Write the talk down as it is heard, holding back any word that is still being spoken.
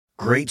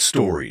Great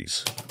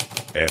stories,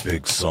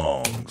 epic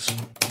songs,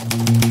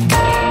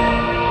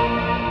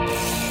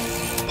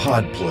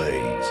 pod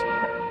plays.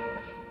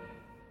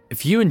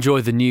 If you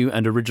enjoy the new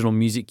and original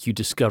music you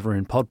discover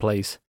in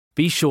Podplays,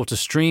 be sure to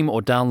stream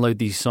or download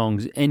these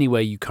songs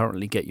anywhere you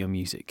currently get your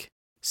music.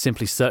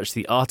 Simply search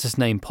the artist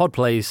name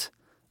Podplays,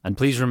 and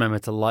please remember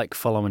to like,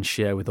 follow, and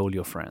share with all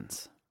your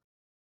friends.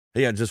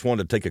 Hey, I just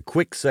wanted to take a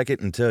quick second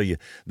and tell you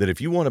that if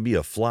you want to be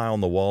a fly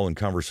on the wall in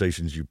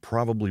conversations you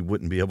probably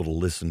wouldn't be able to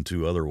listen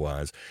to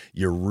otherwise,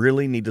 you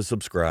really need to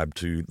subscribe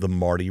to the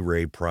Marty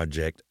Ray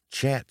Project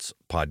Chats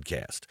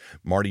podcast.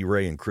 Marty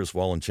Ray and Chris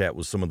Wallen chat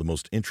with some of the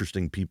most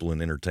interesting people in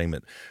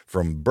entertainment,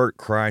 from Bert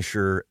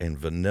Kreischer and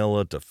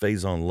Vanilla to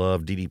Faison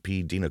Love,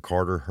 DDP, Dina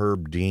Carter,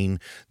 Herb Dean.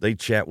 They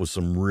chat with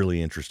some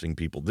really interesting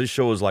people. This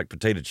show is like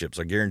potato chips.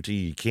 I guarantee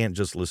you can't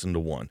just listen to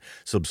one.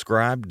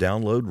 Subscribe,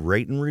 download,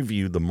 rate, and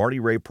review the Marty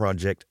Ray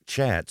Project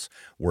Chats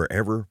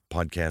wherever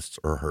podcasts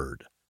are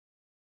heard.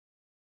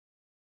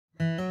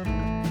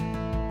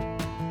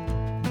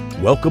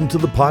 Welcome to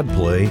the pod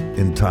play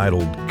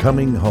entitled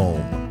Coming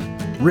Home,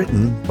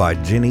 written by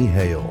Jenny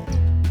Hale.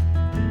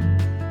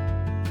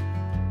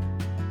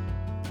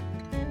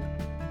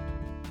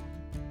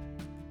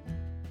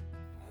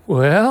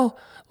 Well,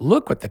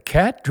 look what the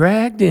cat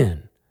dragged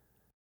in.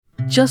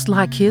 Just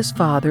like his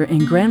father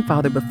and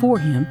grandfather before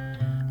him,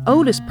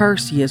 Otis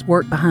Percy has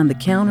worked behind the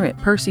counter at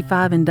Percy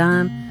Five and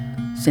Dime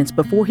since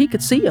before he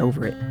could see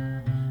over it.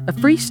 A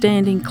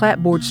freestanding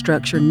clapboard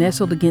structure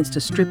nestled against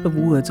a strip of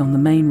woods on the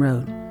main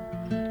road.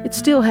 It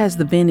still has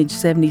the vintage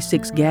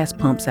 76 gas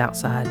pumps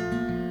outside.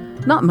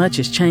 Not much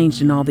has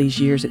changed in all these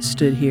years it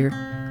stood here.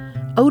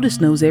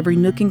 Otis knows every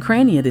nook and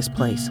cranny of this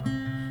place,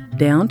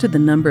 down to the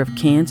number of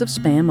cans of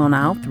Spam on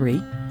aisle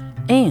 3,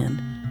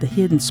 and the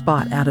hidden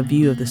spot out of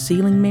view of the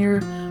ceiling mirror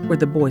where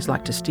the boys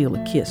like to steal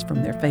a kiss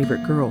from their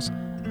favorite girls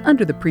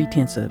under the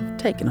pretense of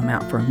taking them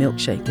out for a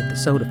milkshake at the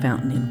soda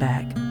fountain in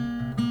back.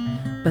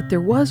 But there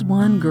was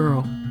one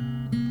girl.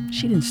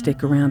 She didn't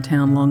stick around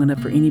town long enough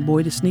for any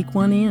boy to sneak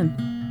one in.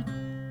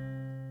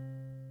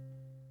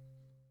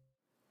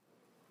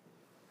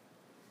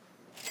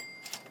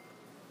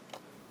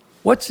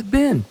 What's it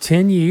been,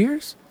 10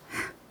 years?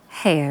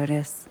 Hey,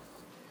 Otis.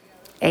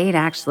 8,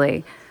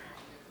 actually.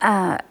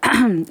 I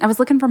was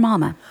looking for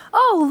Mama.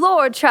 Oh,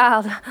 Lord,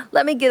 child.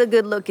 Let me get a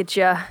good look at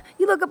you.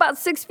 You look about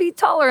 6 feet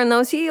taller in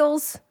those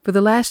heels. For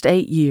the last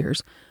 8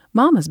 years,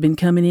 Mama's been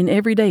coming in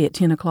every day at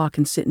 10 o'clock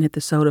and sitting at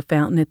the soda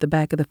fountain at the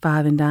back of the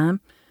Five and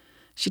Dime.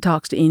 She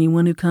talks to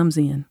anyone who comes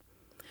in.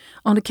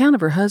 On account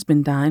of her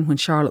husband dying when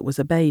Charlotte was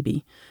a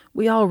baby,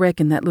 we all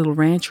reckon that little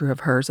rancher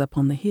of hers up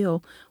on the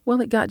hill,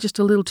 well, it got just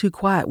a little too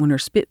quiet when her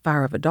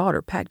spitfire of a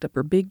daughter packed up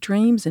her big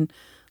dreams and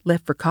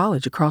left for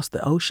college across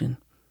the ocean.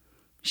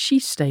 She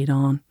stayed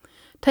on,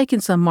 taking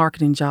some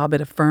marketing job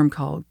at a firm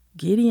called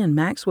Gideon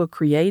Maxwell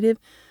Creative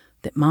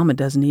that Mama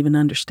doesn't even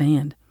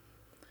understand.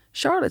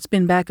 Charlotte's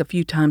been back a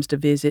few times to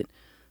visit,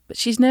 but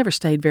she's never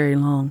stayed very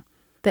long.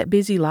 That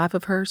busy life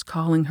of hers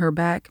calling her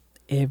back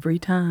every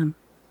time.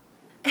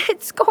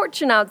 It's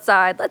scorching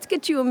outside. Let's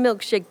get you a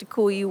milkshake to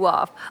cool you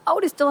off.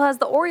 Otis still has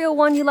the Oreo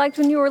one you liked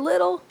when you were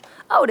little.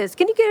 Otis,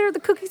 can you get her the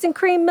cookies and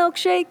cream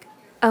milkshake?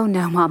 Oh,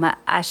 no, Mama,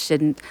 I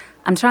shouldn't.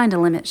 I'm trying to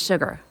limit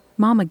sugar.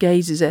 Mama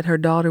gazes at her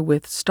daughter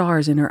with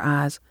stars in her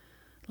eyes,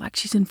 like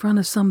she's in front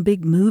of some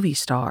big movie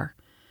star.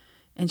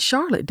 And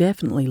Charlotte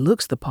definitely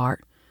looks the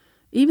part,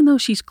 even though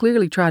she's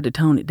clearly tried to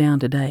tone it down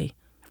today.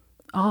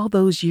 All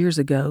those years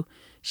ago,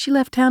 she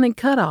left town in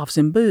cutoffs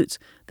and boots,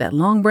 that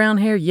long brown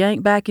hair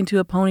yanked back into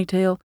a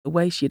ponytail the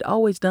way she'd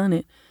always done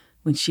it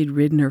when she'd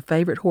ridden her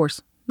favorite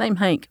horse, named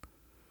Hank.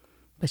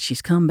 But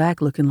she's come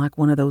back looking like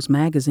one of those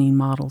magazine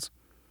models.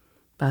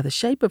 By the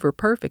shape of her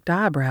perfect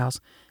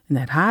eyebrows and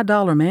that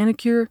high-dollar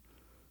manicure,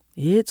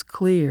 it's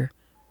clear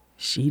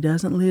she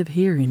doesn't live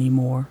here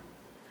anymore.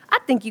 I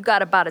think you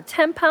got about a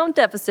 10-pound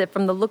deficit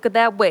from the look of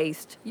that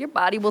waist. Your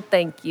body will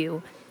thank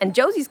you. And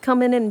Josie's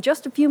coming in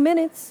just a few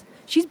minutes.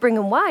 She's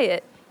bringing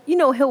Wyatt. You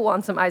know he'll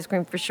want some ice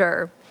cream for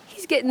sure.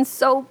 He's getting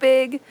so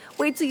big.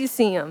 Wait till you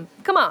see him.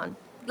 Come on,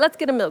 let's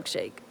get a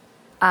milkshake.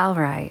 All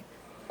right.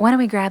 Why don't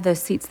we grab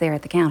those seats there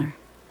at the counter?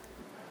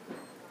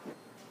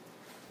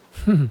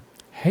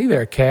 Hey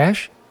there,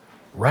 Cash.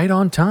 Right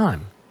on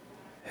time.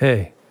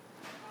 Hey,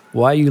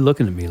 why are you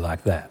looking at me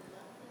like that?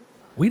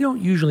 We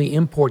don't usually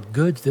import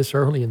goods this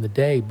early in the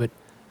day, but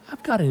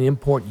I've got an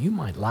import you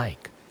might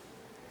like.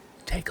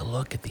 Take a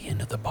look at the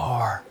end of the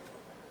bar.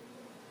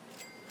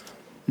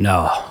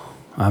 No,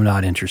 I'm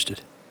not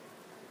interested.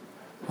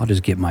 I'll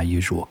just get my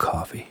usual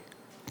coffee.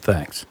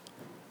 Thanks.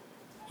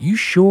 You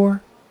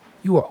sure?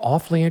 You were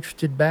awfully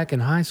interested back in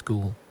high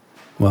school.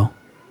 Well,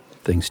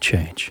 things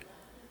change.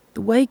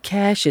 The way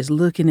Cash is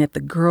looking at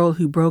the girl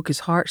who broke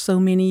his heart so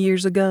many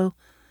years ago,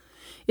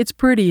 it's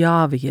pretty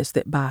obvious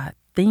that by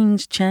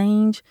things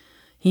change,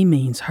 he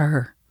means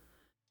her.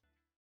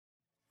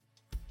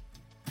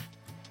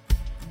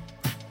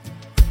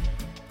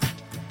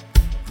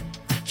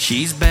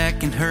 She's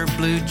back in her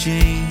blue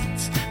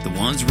jeans, the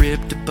ones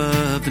ripped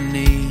above the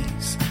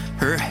knees.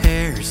 Her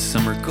hair's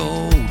summer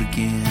gold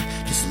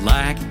again. just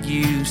like it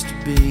used to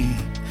be.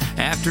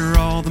 After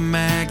all the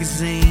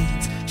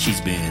magazines she's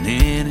been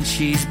in and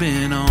she's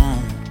been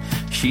on,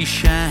 she's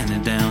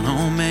shining down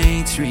on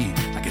Main Street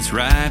like it's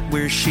right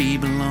where she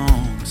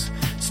belongs,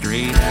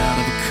 straight out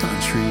of a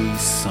country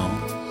song.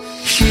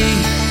 She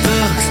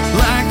looks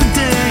like the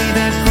day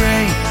that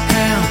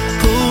Greyhound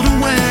pulled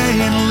away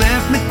and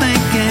left me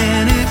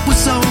thinking it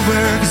was over,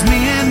 'cause me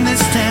in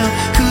this town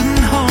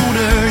couldn't hold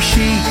her.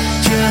 She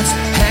just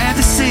had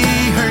to see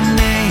her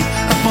name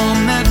up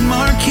on that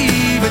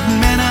marquee, but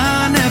man,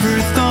 I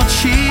never thought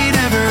she'd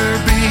ever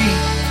be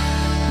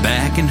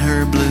back in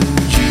her blue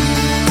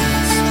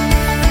jeans.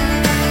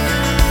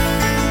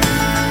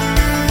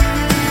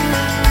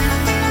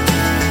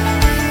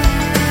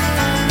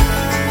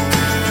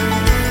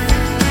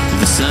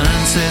 The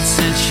sunset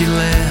since she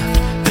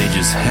left, they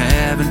just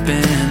haven't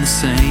been the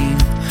same.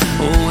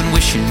 Oh, and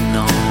wishing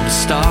on a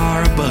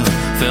star above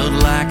felt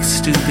like a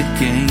stupid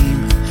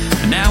game.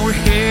 But now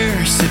we're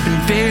here sipping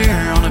beer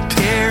on a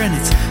pier, and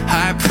it's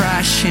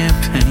high-priced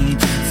champagne.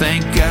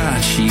 Thank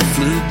God she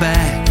flew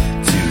back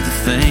to the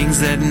things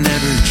that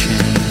never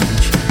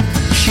change.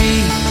 She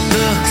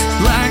looks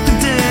like the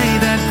day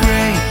that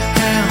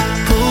Greyhound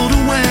pulled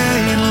away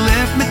and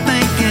left me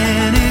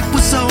thinking it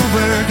was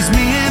over, 'cause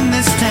me in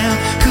this town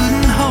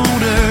couldn't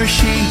hold her.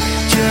 She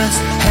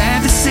just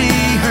had to see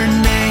her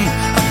name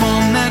up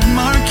on that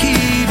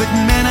marquee, but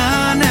man,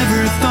 I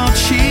never thought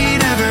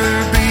she'd ever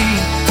be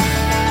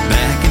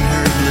back in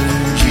her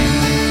blue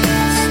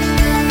jeans.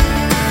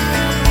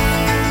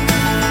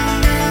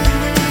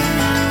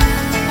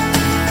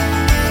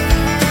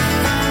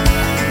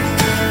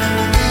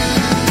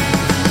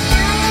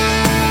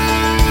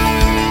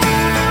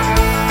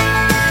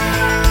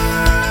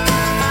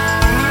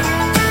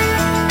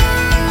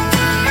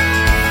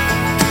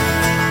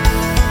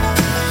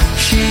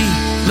 She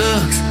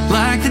looks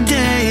like the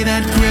day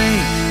that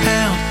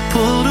Greyhound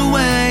pulled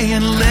away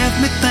and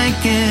left me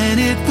thinking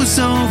it was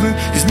over,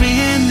 'cause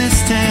me in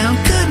this town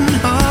couldn't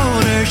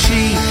hold her.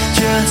 She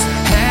just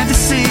had to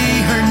see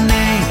her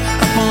name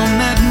up on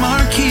that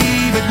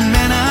marquee, but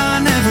man, I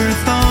never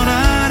thought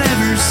I'd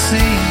ever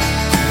see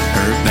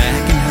her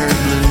back in her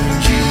blue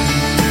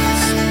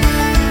jeans.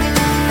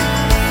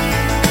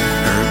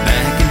 Her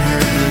back in her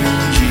blue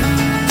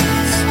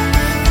jeans.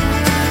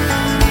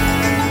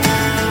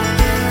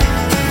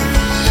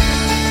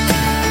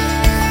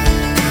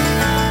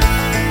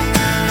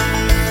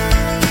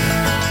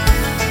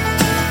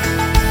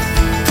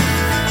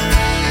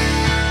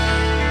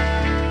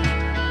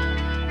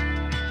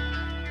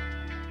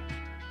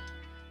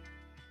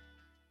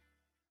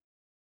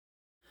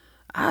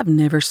 I've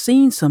never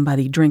seen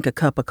somebody drink a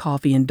cup of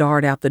coffee and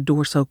dart out the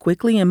door so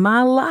quickly in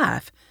my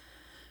life.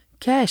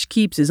 Cash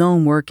keeps his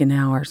own working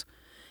hours,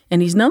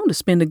 and he's known to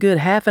spend a good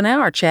half an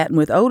hour chatting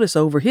with Otis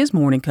over his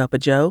morning cup of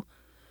joe.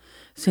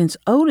 Since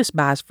Otis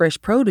buys fresh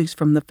produce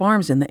from the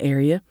farms in the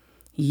area,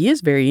 he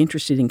is very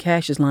interested in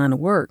Cash's line of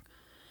work.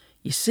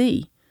 You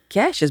see,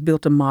 Cash has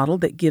built a model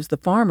that gives the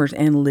farmers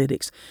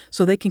analytics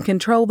so they can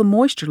control the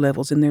moisture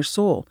levels in their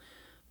soil,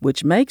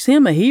 which makes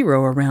him a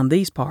hero around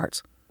these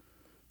parts.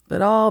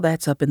 But all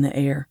that's up in the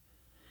air.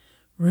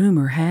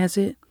 Rumor has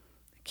it,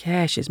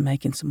 Cash is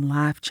making some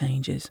life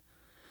changes.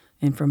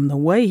 And from the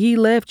way he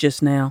left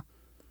just now,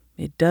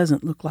 it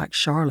doesn't look like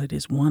Charlotte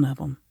is one of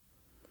them.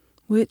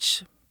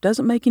 Which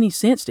doesn't make any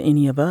sense to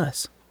any of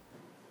us.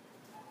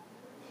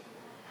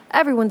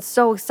 Everyone's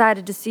so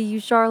excited to see you,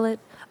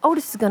 Charlotte.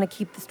 Otis is going to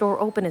keep the store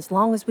open as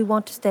long as we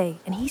want to stay,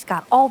 and he's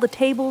got all the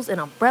tables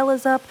and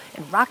umbrellas up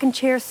and rocking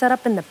chairs set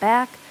up in the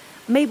back.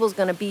 Mabel's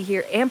going to be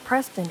here, and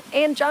Preston,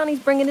 and Johnny's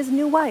bringing his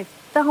new wife,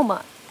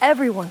 Thelma.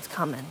 Everyone's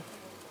coming.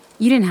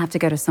 You didn't have to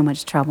go to so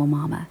much trouble,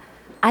 Mama.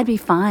 I'd be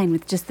fine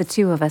with just the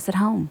two of us at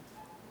home.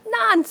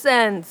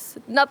 Nonsense!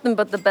 Nothing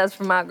but the best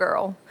for my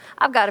girl.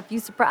 I've got a few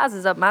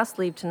surprises up my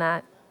sleeve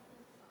tonight.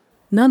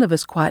 None of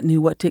us quite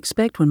knew what to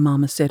expect when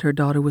Mama said her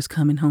daughter was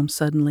coming home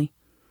suddenly.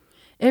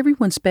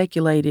 Everyone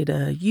speculated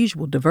a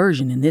usual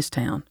diversion in this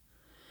town.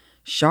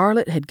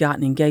 Charlotte had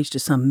gotten engaged to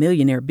some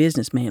millionaire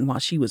businessman while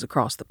she was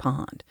across the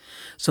pond,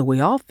 so we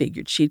all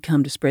figured she'd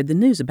come to spread the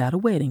news about a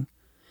wedding.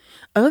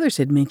 Others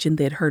had mentioned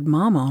they'd heard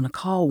Mama on a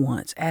call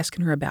once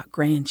asking her about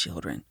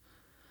grandchildren.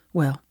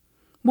 Well,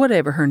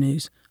 whatever her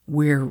news,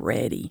 we're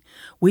ready.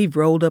 We've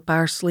rolled up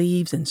our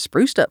sleeves and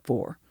spruced up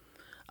for her.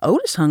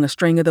 Otis hung a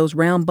string of those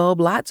round bulb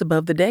lights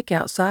above the deck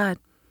outside.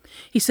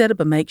 He set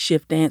up a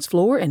makeshift dance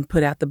floor and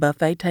put out the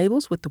buffet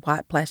tables with the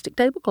white plastic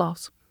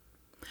tablecloths.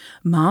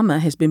 Mama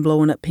has been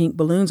blowing up pink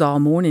balloons all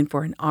morning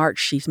for an arch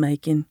she's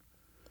making.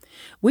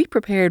 We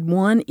prepared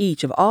one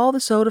each of all the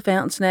soda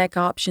fountain snack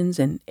options,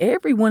 and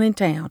everyone in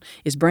town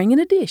is bringing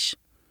a dish.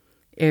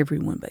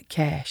 Everyone but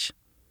Cash.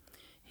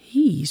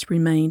 He's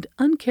remained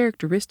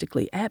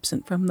uncharacteristically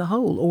absent from the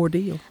whole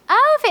ordeal.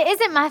 Oh, if it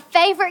isn't my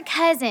favorite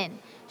cousin.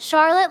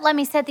 Charlotte, let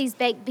me set these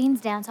baked beans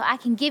down so I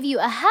can give you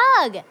a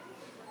hug.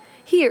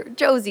 Here,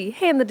 Josie,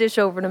 hand the dish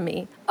over to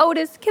me.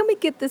 Otis, can we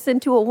get this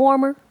into a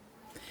warmer?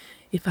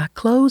 If I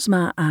close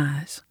my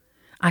eyes,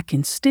 I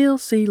can still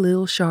see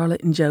little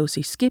Charlotte and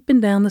Josie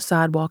skipping down the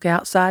sidewalk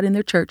outside in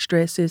their church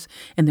dresses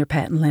and their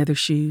patent leather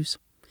shoes.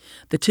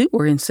 The two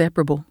were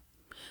inseparable.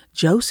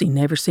 Josie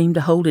never seemed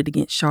to hold it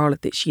against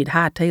Charlotte that she had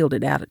hightailed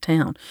it out of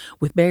town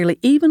with barely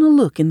even a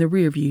look in the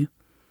rear view.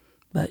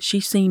 But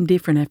she seemed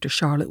different after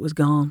Charlotte was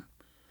gone,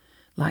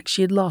 like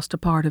she had lost a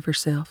part of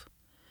herself.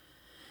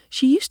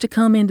 She used to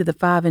come into the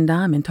Five and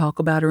Dime and talk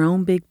about her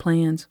own big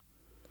plans,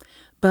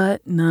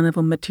 but none of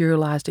them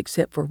materialized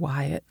except for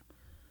Wyatt.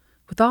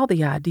 With all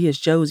the ideas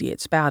Josie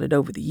had spouted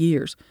over the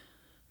years,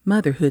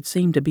 motherhood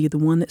seemed to be the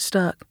one that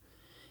stuck,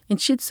 and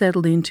she'd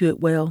settled into it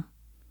well.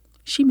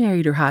 She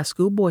married her high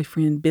school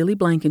boyfriend, Billy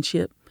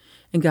Blankenship,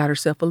 and got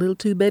herself a little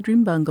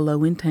 2-bedroom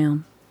bungalow in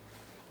town.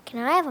 Can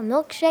I have a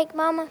milkshake,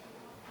 Mama?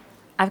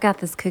 I've got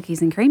this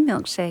cookies and cream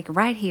milkshake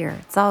right here.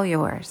 It's all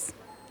yours.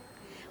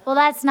 Well,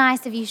 that's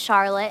nice of you,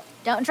 Charlotte.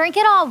 Don't drink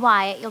it all,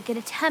 Wyatt. You'll get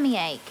a tummy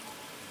ache.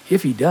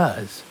 If he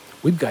does,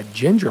 we've got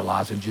ginger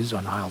lozenges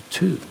on aisle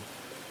 2.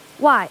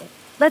 Wyatt,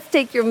 let's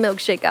take your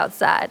milkshake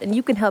outside, and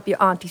you can help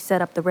your auntie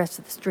set up the rest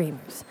of the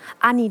streamers.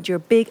 I need your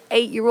big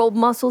 8-year-old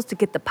muscles to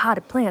get the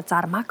potted plants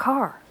out of my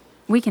car.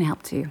 We can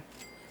help too.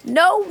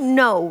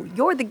 No,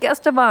 you're the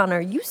guest of honor.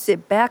 You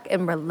sit back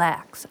and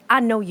relax. I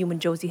know you and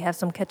Josie have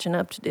some catching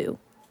up to do.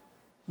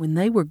 When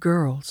they were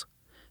girls,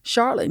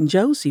 Charlotte and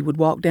Josie would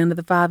walk down to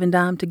the Five and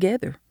Dime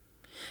together.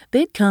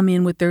 They'd come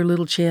in with their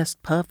little chests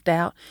puffed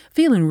out,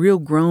 feeling real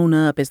grown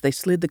up as they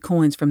slid the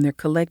coins from their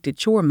collected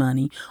chore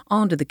money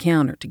onto the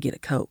counter to get a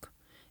Coke.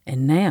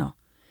 And now,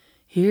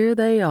 here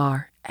they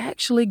are,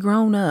 actually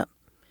grown up.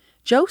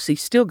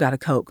 Josie's still got a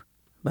Coke,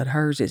 but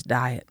hers is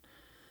diet.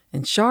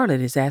 And Charlotte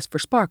has asked for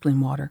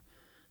sparkling water,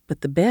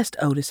 but the best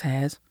Otis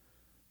has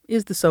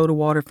is the soda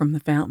water from the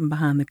fountain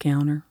behind the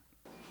counter.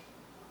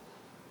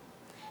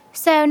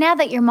 So now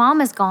that your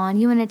mom is gone,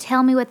 you want to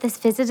tell me what this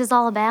visit is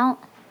all about?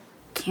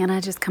 Can't I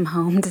just come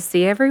home to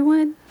see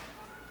everyone?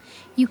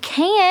 You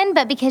can,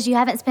 but because you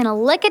haven't spent a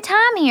lick of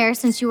time here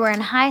since you were in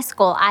high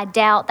school, I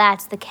doubt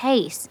that's the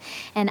case.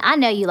 And I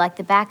know you like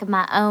the back of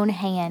my own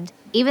hand.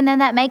 Even though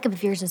that makeup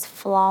of yours is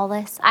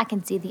flawless, I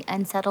can see the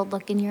unsettled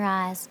look in your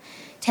eyes.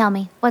 Tell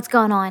me, what's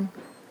going on?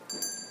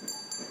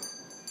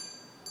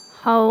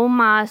 Oh,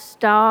 my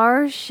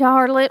stars,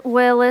 Charlotte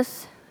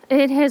Willis.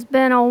 It has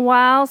been a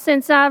while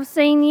since I've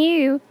seen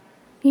you.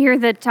 You're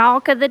the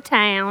talk of the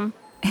town.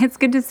 It's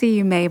good to see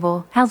you,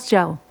 Mabel. How's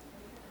Joe?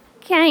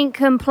 Can't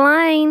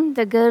complain.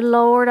 The good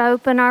Lord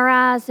opened our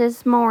eyes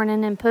this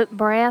morning and put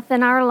breath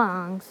in our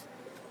lungs.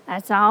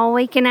 That's all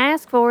we can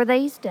ask for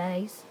these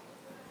days.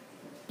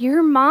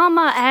 Your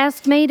mama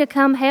asked me to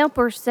come help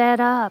her set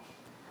up,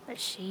 but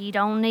she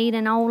don't need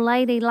an old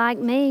lady like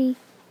me.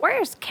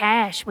 Where's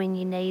Cash when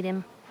you need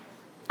him?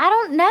 I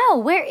don't know.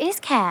 Where is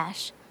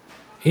Cash?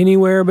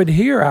 Anywhere but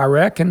here, I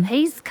reckon.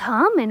 He's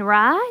coming,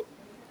 right?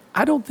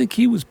 I don't think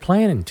he was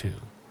planning to.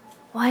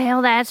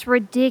 Well, that's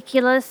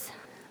ridiculous.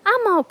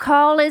 I'm gonna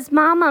call his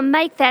mama and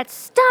make that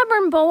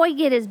stubborn boy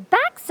get his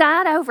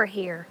backside over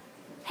here.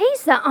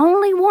 He's the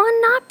only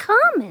one not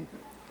coming.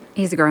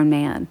 He's a grown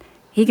man.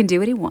 He can do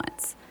what he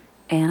wants.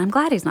 And I'm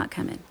glad he's not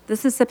coming.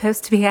 This is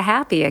supposed to be a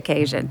happy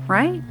occasion,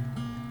 right?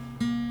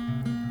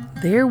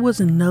 There was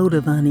a note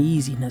of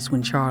uneasiness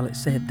when Charlotte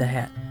said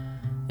that,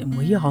 and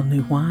we all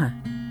knew why.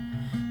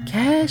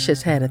 Cash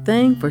has had a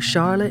thing for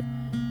Charlotte,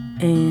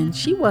 and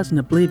she wasn't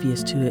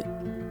oblivious to it.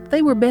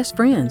 They were best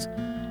friends,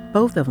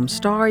 both of them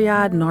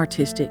starry-eyed and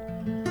artistic.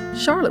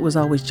 Charlotte was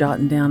always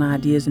jotting down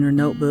ideas in her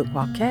notebook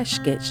while Cash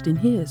sketched in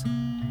his.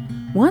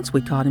 Once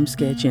we caught him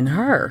sketching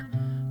her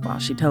while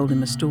she told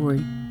him a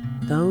story,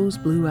 those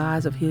blue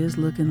eyes of his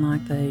looking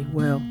like they,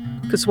 well,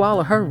 could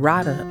swallow her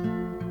right up.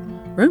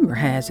 Rumor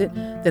has it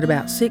that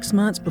about 6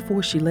 months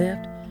before she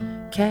left,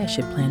 Cash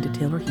had planned to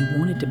tell her he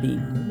wanted to be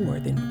more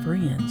than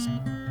friends.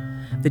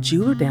 The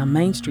jeweler down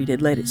Main Street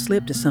had let it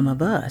slip to some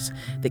of us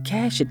that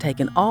Cash had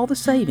taken all the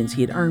savings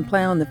he had earned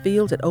plowing the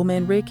fields at Old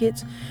Man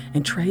Ricketts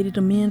and traded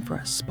them in for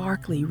a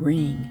sparkly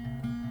ring.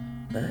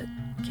 But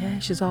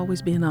Cash has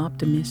always been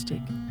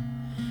optimistic.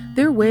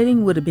 Their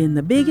wedding would have been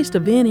the biggest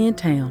event in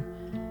town.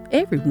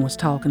 Everyone was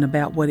talking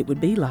about what it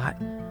would be like.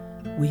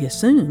 We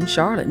assumed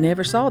Charlotte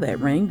never saw that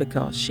ring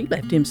because she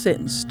left him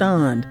sitting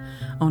stunned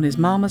on his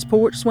mama's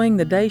porch swing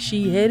the day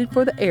she headed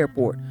for the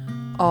airport,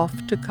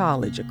 off to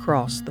college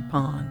across the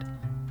pond.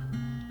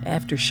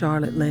 After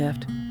Charlotte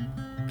left,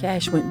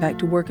 Cash went back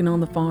to working on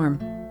the farm,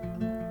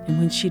 and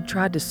when she'd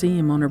tried to see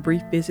him on her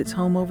brief visits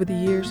home over the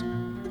years,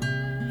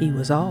 he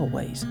was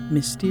always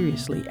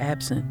mysteriously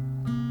absent,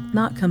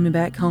 not coming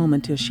back home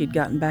until she'd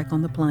gotten back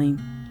on the plane.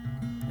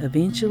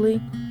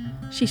 Eventually,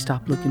 she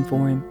stopped looking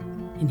for him,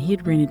 and he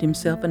had rented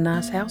himself a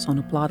nice house on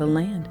a plot of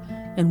land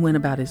and went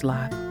about his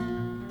life.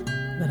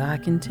 But I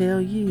can tell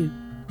you,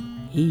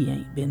 he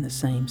ain't been the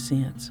same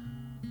since.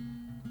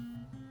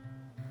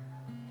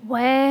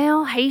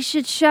 Well, he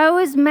should show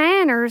his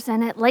manners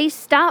and at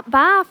least stop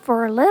by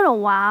for a little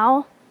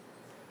while.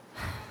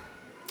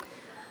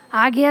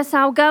 I guess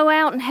I'll go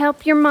out and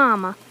help your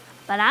mama,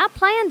 but I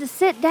plan to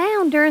sit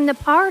down during the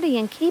party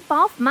and keep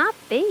off my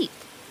feet.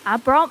 I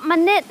brought my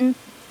knitting.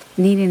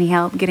 Need any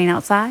help getting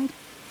outside?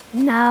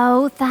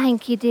 No,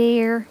 thank you,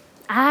 dear.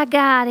 I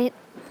got it.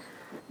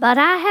 But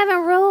I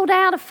haven't ruled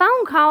out a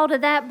phone call to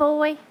that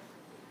boy.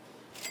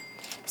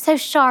 So,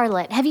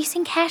 Charlotte, have you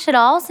seen Cash at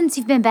all since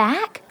you've been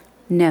back?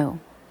 No,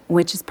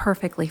 which is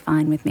perfectly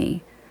fine with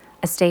me.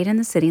 I stayed in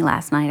the city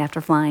last night after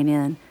flying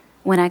in.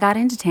 When I got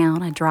into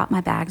town, I dropped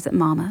my bags at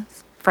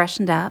Mama's,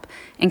 freshened up,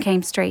 and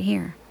came straight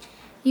here.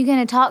 You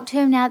gonna talk to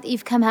him now that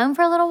you've come home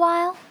for a little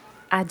while?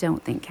 I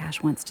don't think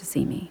Cash wants to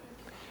see me.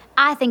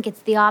 I think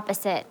it's the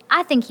opposite.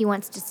 I think he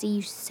wants to see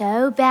you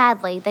so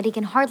badly that he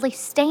can hardly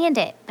stand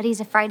it, but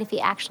he's afraid if he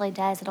actually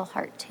does, it'll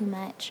hurt too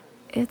much.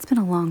 It's been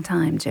a long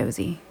time,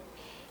 Josie.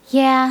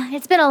 Yeah,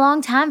 it's been a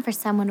long time for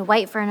someone to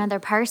wait for another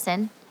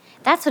person.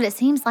 That's what it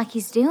seems like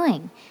he's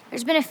doing.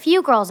 There's been a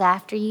few girls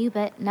after you,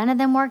 but none of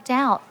them worked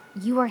out.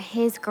 You were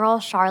his girl,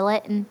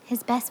 Charlotte, and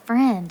his best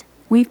friend.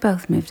 We've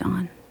both moved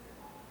on.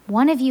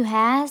 One of you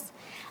has?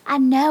 I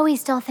know he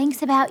still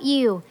thinks about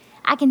you.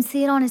 I can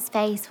see it on his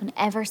face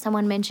whenever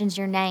someone mentions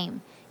your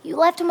name. You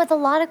left him with a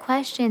lot of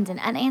questions and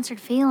unanswered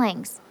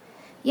feelings.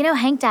 You know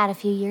Hank died a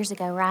few years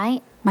ago,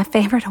 right? My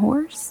favorite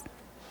horse?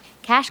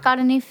 Cash got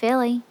a new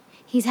filly.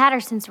 He's had her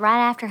since right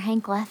after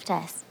Hank left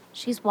us.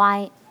 She's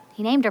white.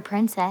 He named her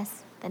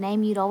Princess, the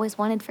name you'd always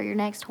wanted for your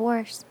next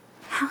horse.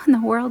 How in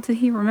the world did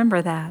he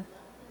remember that?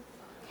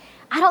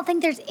 I don't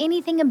think there's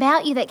anything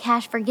about you that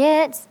Cash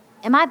forgets.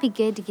 It might be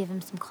good to give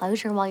him some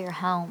closure while you're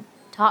home.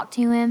 Talk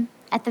to him.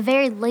 At the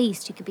very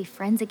least, you could be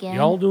friends again.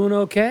 Y'all doing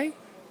okay?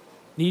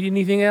 Need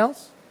anything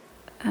else?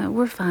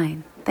 We're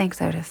fine.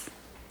 Thanks, Otis.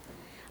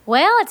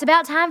 Well, it's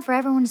about time for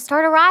everyone to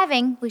start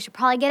arriving. We should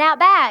probably get out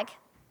back.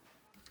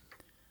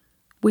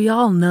 We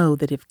all know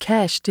that if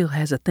Cash still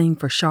has a thing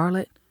for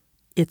Charlotte,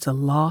 it's a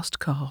lost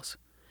cause.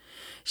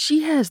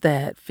 She has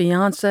that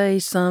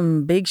fiancé,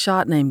 some big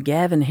shot named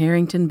Gavin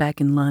Harrington back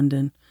in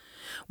London.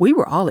 We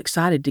were all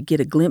excited to get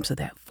a glimpse of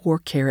that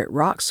 4-carat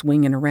rock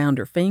swinging around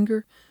her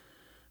finger,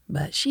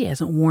 but she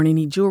hasn't worn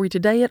any jewelry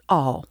today at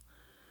all.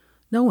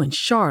 Knowing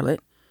Charlotte,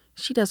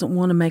 she doesn't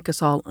want to make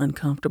us all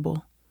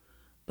uncomfortable.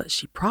 But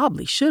she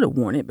probably should have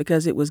worn it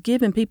because it was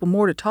giving people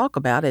more to talk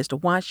about as to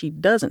why she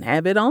doesn't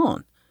have it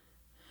on.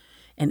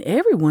 And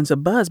everyone's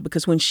abuzz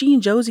because when she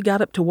and Josie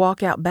got up to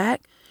walk out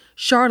back,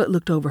 Charlotte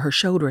looked over her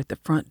shoulder at the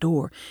front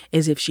door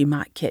as if she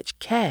might catch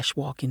Cash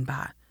walking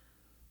by.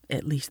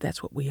 At least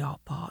that's what we all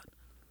thought.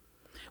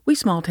 We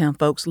small-town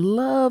folks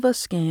love a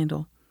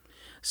scandal.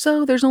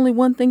 So there's only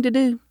one thing to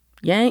do.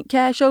 Yank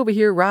Cash over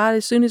here right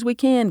as soon as we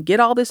can, get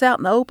all this out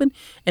in the open,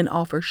 and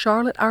offer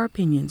Charlotte our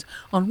opinions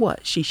on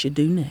what she should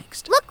do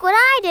next. Look what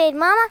I did,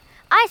 Mama.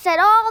 I set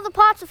all the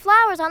pots of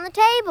flowers on the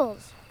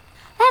tables.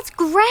 That's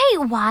great,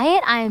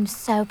 Wyatt. I am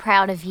so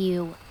proud of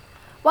you.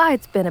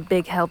 Wyatt's been a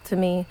big help to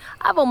me.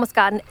 I've almost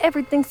gotten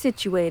everything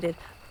situated.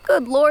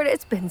 Good Lord,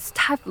 it's been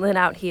stifling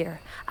out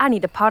here. I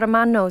need to powder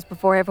my nose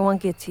before everyone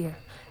gets here.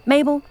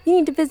 Mabel, you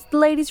need to visit the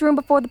ladies' room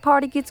before the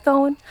party gets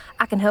going.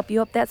 I can help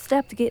you up that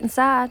step to get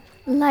inside.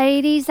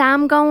 Ladies,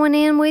 I'm going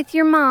in with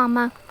your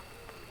mama.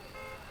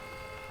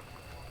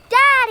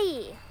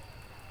 Daddy!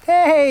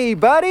 Hey,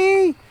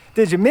 buddy!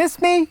 Did you miss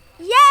me?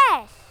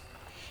 Yes!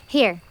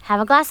 Here, have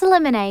a glass of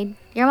lemonade.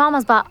 Your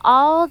mama's bought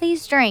all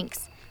these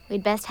drinks.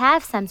 We'd best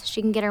have some so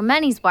she can get her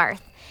money's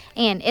worth.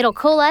 And it'll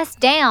cool us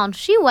down.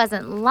 She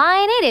wasn't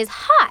lying. It is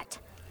hot.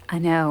 I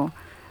know.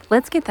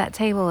 Let's get that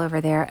table over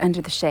there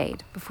under the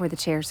shade before the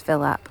chairs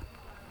fill up.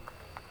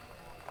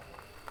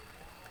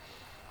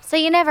 So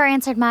you never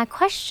answered my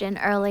question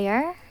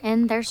earlier,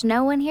 and there's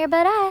no one here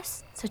but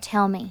us. So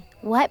tell me,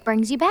 what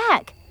brings you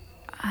back?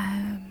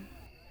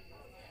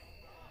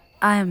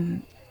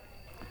 I'm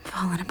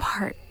falling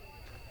apart.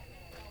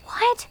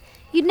 What?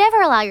 You'd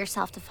never allow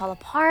yourself to fall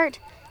apart.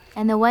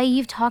 And the way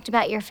you've talked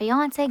about your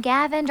fiancé,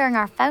 Gavin, during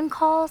our phone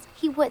calls,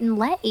 he wouldn't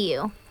let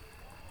you.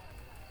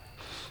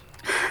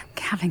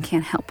 Gavin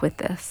can't help with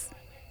this.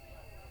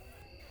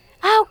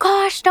 Oh,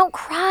 gosh, don't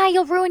cry.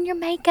 You'll ruin your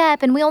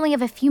makeup. And we only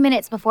have a few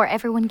minutes before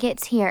everyone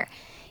gets here.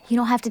 You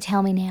don't have to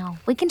tell me now.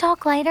 We can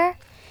talk later.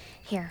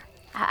 Here,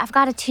 I've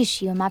got a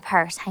tissue in my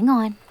purse. Hang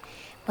on.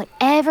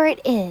 Whatever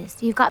it is,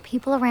 you've got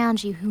people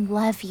around you who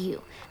love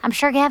you. I'm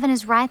sure Gavin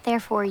is right there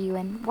for you,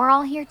 and we're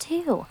all here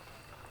too.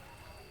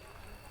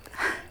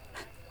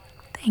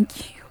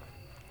 Thank you.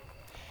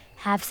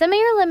 Have some of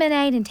your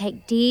lemonade and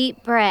take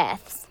deep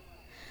breaths.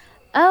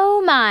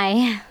 Oh,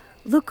 my.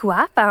 Look who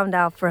I found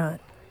out front.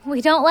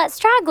 We don't let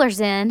stragglers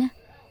in.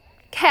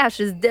 Cash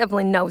is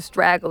definitely no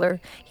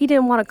straggler. He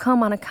didn't want to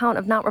come on account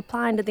of not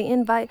replying to the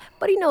invite,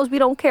 but he knows we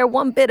don't care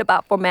one bit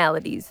about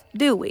formalities,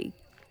 do we?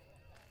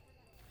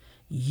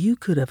 You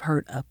could have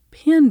heard a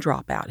pin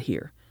drop out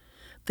here.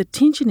 The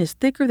tension is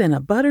thicker than a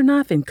butter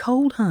knife in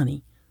cold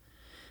honey.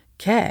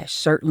 Cash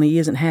certainly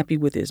isn't happy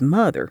with his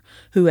mother,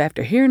 who,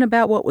 after hearing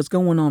about what was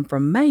going on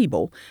from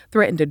Mabel,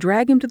 threatened to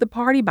drag him to the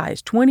party by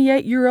his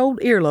 28-year-old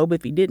earlobe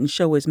if he didn't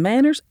show his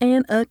manners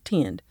and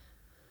attend.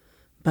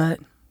 But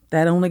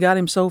that only got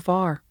him so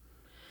far.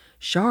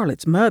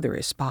 Charlotte's mother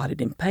is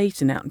spotted him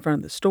pacing out in front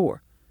of the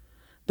store.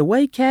 The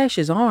way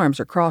Cash's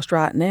arms are crossed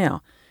right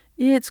now,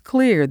 It's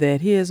clear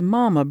that his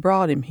mama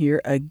brought him here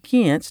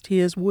against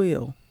his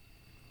will.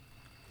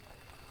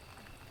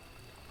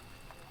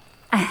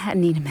 I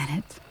need a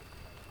minute.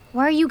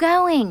 Where are you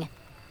going?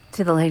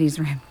 To the ladies'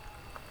 room.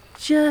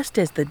 Just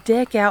as the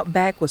deck out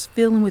back was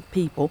filling with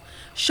people,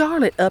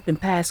 Charlotte up and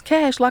passed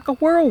Cash like a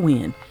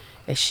whirlwind.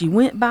 As she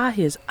went by,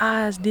 his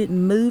eyes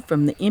didn't move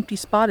from the empty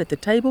spot at the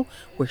table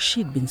where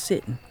she'd been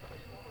sitting.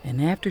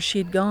 And after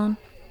she'd gone,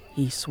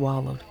 he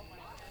swallowed,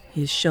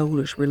 his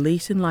shoulders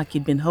releasing like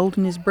he'd been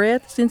holding his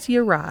breath since he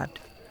arrived.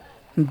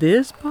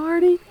 This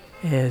party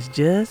has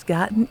just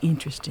gotten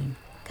interesting.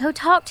 Go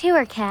talk to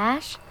her,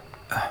 Cash.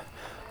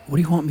 What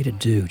do you want me to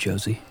do,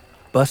 Josie?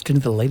 Bust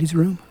into the ladies'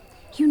 room?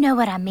 You know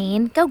what I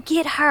mean. Go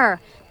get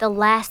her. The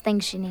last thing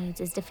she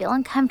needs is to feel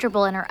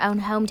uncomfortable in her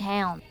own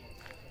hometown.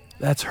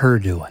 That's her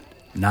doing,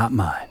 not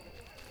mine.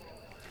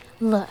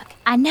 Look,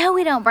 I know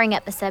we don't bring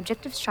up the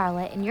subject of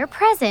Charlotte in your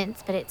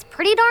presence, but it's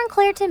pretty darn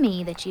clear to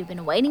me that you've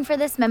been waiting for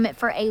this moment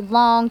for a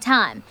long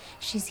time.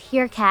 She's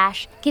here,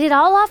 Cash. Get it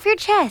all off your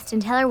chest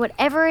and tell her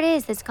whatever it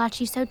is that's got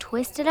you so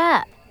twisted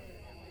up.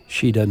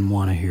 She doesn't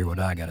want to hear what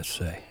I gotta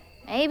say.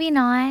 Maybe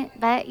not,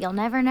 but you'll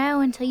never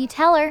know until you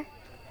tell her.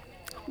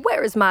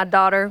 Where is my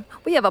daughter?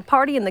 We have a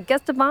party and the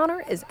guest of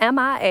honor is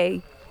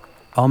MIA.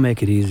 I'll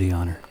make it easy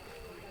on her.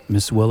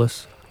 Miss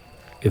Willis,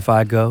 if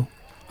I go,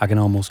 I can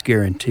almost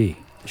guarantee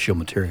she'll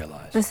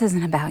materialize. This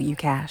isn't about you,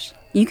 Cash.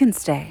 You can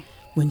stay.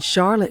 When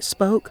Charlotte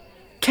spoke,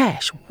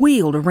 Cash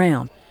wheeled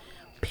around,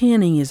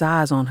 pinning his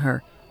eyes on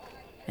her,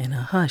 and a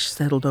hush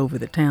settled over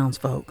the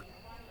townsfolk.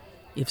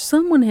 If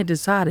someone had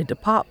decided to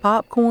pop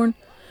popcorn,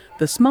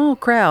 the small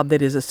crowd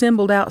that is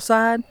assembled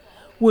outside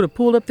would have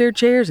pulled up their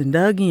chairs and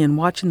dug in,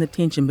 watching the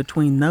tension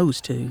between those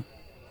two.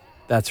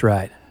 That's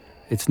right.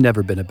 It's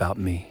never been about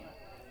me.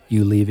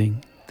 You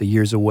leaving, the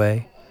years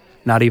away,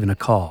 not even a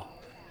call.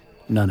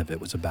 None of it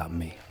was about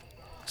me.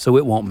 So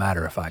it won't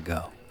matter if I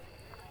go.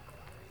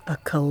 A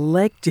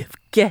collective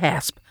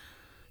gasp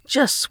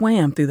just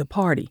swam through the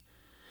party,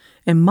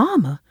 and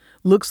Mama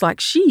looks like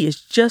she is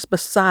just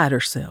beside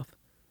herself.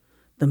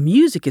 The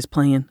music is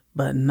playing,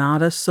 but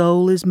not a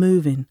soul is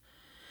moving,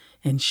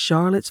 and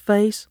Charlotte's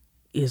face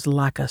is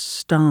like a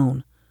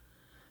stone.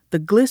 The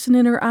glisten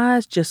in her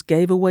eyes just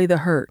gave away the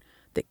hurt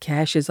that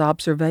Cash's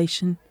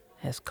observation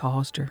has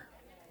caused her.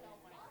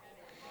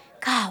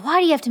 God,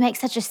 why do you have to make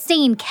such a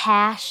scene,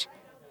 Cash?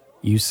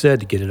 You said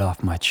to get it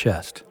off my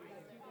chest,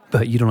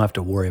 but you don't have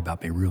to worry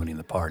about me ruining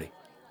the party.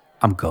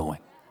 I'm going.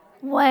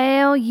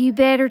 Well, you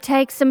better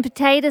take some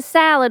potato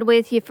salad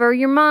with you for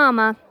your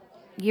mama.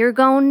 You're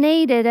gonna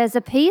need it as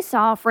a peace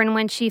offering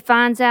when she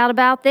finds out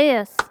about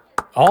this.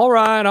 All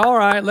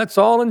right, let's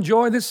all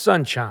enjoy this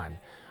sunshine.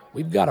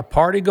 We've got a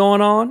party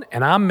going on,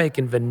 and I'm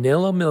making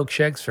vanilla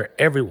milkshakes for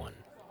everyone.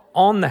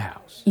 On the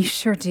house. You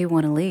sure do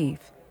want to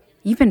leave.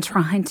 You've been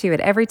trying to at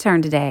every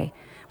turn today.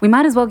 We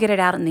might as well get it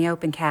out in the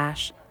open,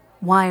 Cash.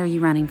 Why are you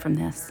running from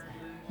this?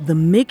 The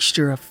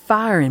mixture of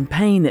fire and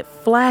pain that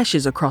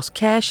flashes across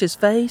Cash's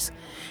face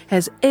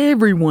has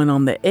everyone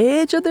on the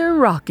edge of their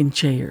rocking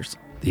chairs.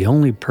 The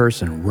only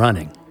person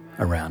running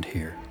around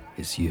here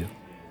is you.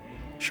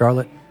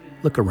 Charlotte,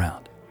 look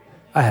around.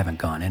 I haven't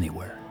gone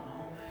anywhere.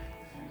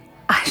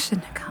 I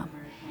shouldn't have come.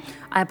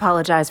 I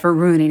apologize for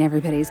ruining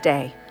everybody's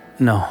day.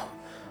 No.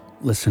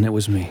 Listen, it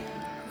was me.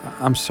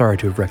 I'm sorry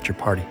to have wrecked your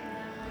party.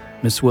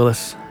 Miss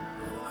Willis,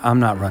 I'm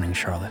not running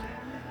Charlotte.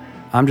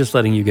 I'm just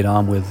letting you get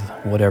on with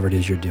whatever it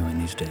is you're doing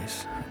these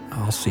days.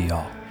 I'll see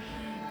y'all.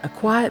 A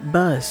quiet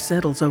buzz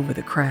settles over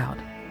the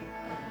crowd.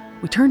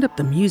 We turned up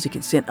the music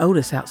and sent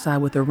Otis outside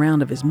with a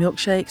round of his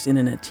milkshakes in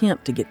an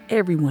attempt to get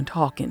everyone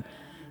talking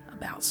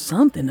about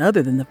something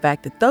other than the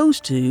fact that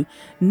those two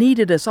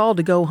needed us all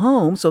to go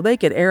home so they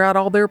could air out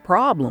all their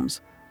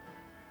problems.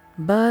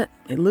 But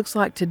it looks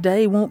like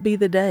today won't be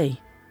the day,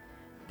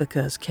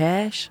 because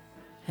Cash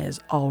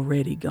has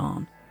already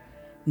gone.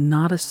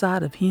 Not a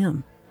sight of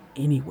him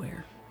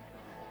anywhere.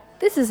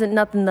 This isn't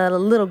nothing that a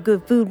little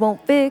good food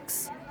won't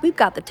fix. We've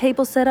got the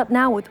table set up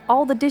now with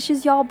all the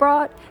dishes y'all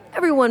brought.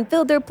 Everyone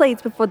filled their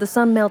plates before the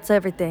sun melts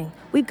everything.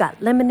 We've got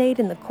lemonade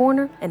in the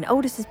corner, and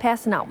Otis is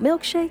passing out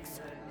milkshakes.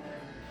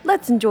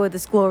 Let's enjoy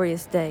this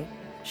glorious day,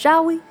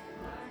 shall we?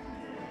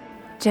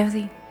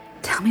 Josie,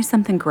 tell me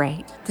something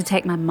great to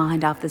take my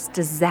mind off this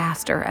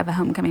disaster of a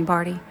homecoming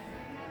party.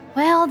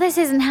 Well, this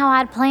isn't how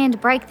I'd planned to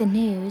break the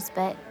news,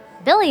 but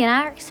Billy and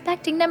I are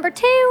expecting number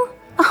 2.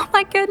 Oh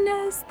my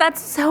goodness, that's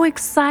so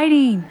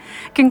exciting.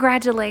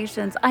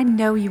 Congratulations. I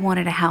know you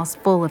wanted a house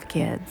full of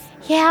kids.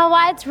 Yeah,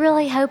 Wyatt's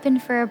really hoping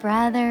for a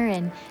brother,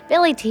 and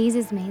Billy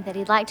teases me that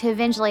he'd like to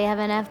eventually have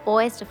enough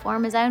boys to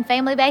form his own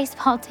family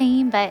baseball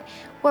team, but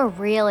we're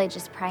really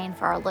just praying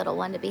for our little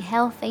one to be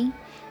healthy.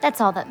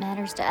 That's all that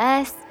matters to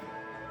us.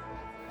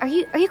 Are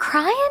you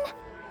crying?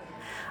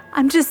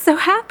 I'm just so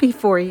happy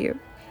for you.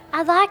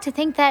 I'd like to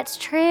think that's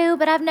true,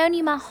 but I've known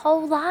you my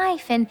whole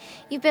life, and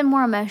you've been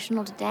more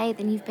emotional today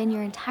than you've been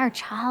your entire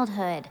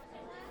childhood.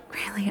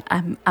 Really,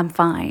 I'm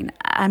fine.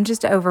 I'm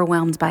just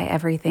overwhelmed by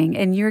everything,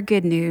 and your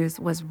good news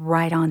was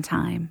right on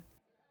time.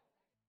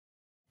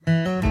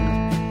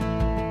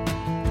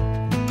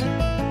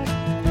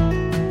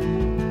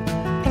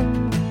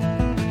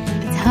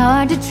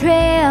 hard to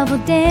travel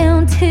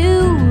down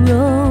two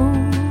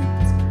roads.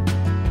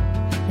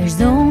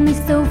 There's only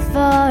so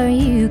far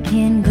you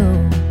can go.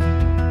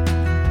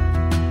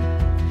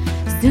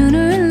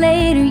 Sooner or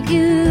later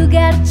you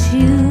gotta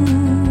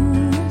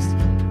choose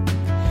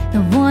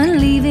the one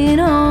leaving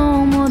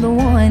home or the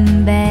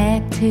one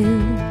back to.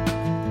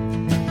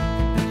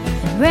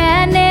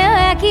 Right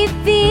now I keep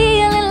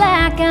feeling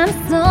like I'm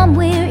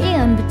somewhere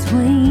in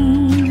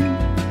between,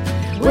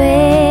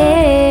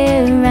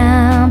 where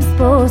I'm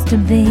supposed to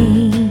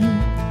be.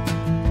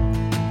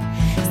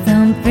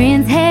 Some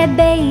friends had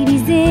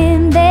babies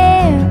in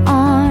their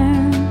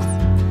arms.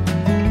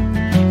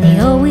 They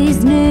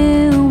always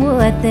knew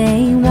what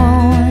they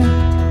want.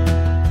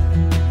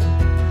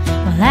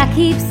 Well, I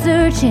keep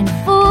searching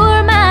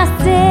for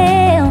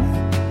myself.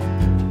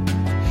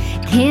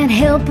 Can't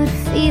help but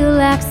feel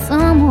like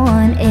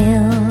someone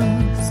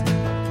else.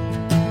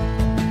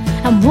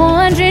 I'm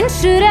wondering,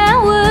 should I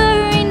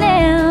worry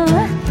now?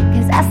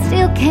 'Cause I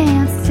still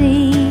can't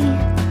see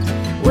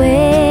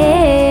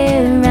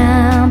where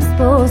I'm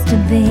supposed to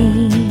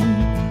be.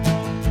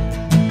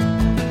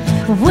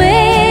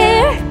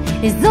 Where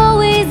is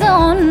always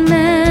on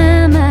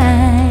my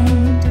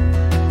mind.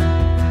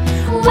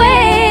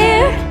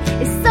 Where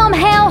is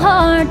somehow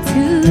hard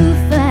to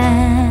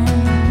find.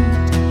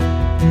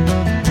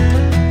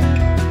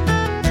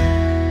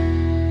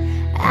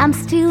 I'm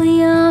still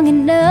young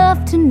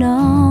enough to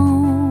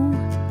know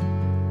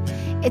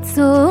it's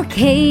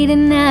okay to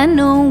not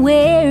know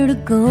where to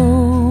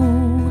go.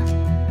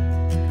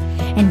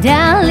 And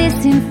I'll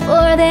listen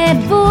for that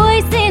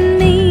voice in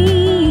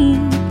me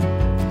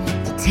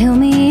to tell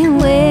me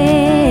where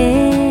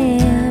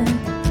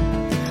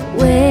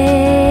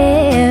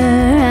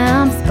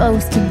I'm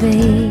supposed to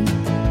be.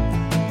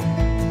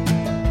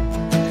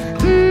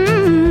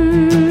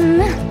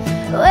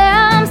 Where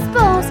I'm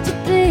supposed to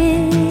be.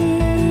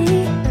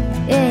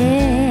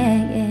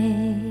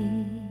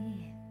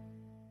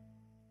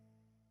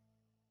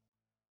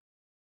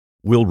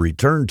 We'll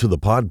return to the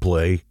pod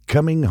play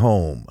Coming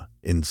Home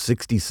in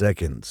 60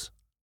 seconds.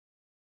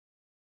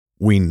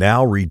 We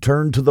now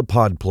return to the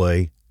pod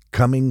play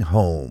Coming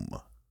Home.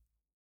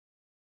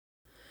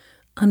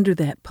 Under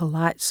that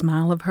polite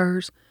smile of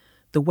hers,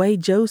 the way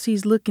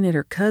Josie's looking at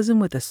her cousin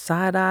with a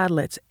side eye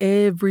lets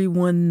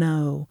everyone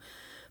know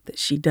that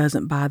she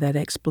doesn't buy that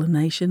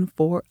explanation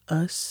for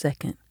a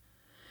second.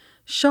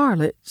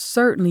 Charlotte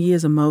certainly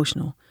is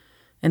emotional,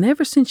 and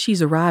ever since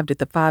she's arrived at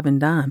the Five and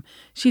Dime,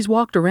 she's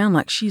walked around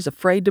like she's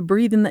afraid to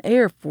breathe in the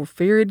air for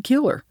fear it'd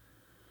kill her.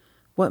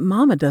 What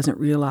Mama doesn't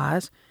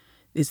realize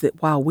is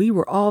that while we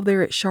were all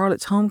there at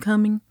Charlotte's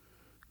homecoming,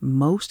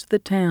 most of the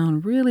town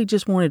really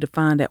just wanted to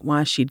find out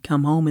why she'd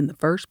come home in the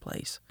first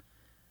place.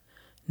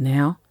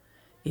 Now,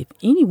 if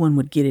anyone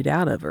would get it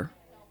out of her,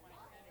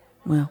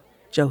 well,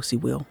 Josie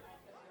will.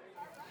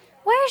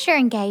 Where's your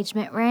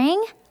engagement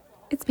ring?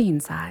 It's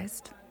being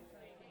sized.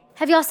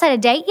 Have y'all set a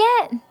date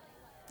yet?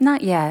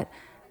 Not yet.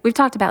 We've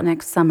talked about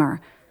next summer.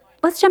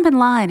 Let's jump in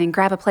line and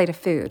grab a plate of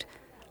food.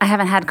 I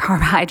haven't had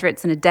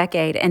carbohydrates in a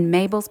decade, and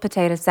Mabel's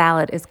potato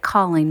salad is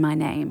calling my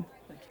name.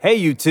 Hey,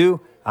 you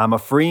two. I'm a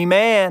free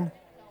man.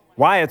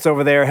 Wyatt's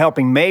over there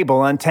helping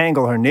Mabel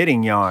untangle her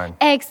knitting yarn.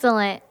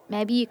 Excellent.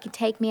 Maybe you could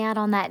take me out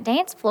on that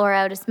dance floor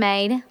Otis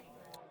made.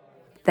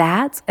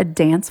 That's a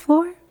dance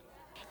floor?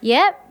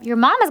 Yep, your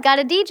mama's got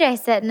a DJ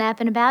setting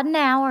up in about an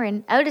hour,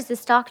 and Otis has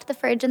stocked the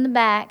fridge in the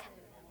back.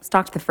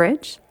 Stocked the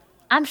fridge?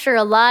 I'm sure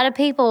a lot of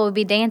people will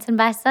be dancing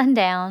by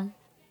sundown.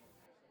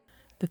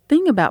 The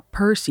thing about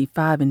Percy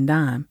Five and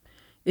Dime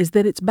is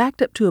that it's backed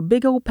up to a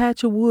big old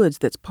patch of woods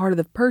that's part of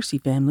the Percy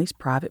family's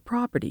private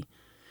property.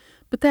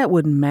 But that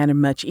wouldn't matter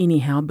much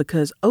anyhow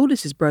because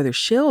Otis's brother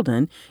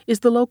Sheldon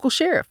is the local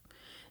sheriff,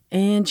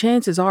 and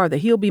chances are that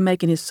he'll be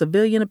making his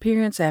civilian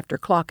appearance after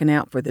clocking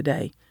out for the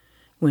day.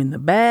 When the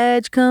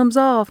badge comes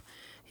off,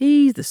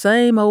 he's the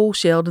same old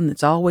Sheldon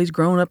that's always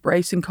grown up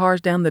racing cars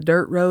down the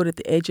dirt road at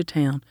the edge of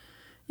town,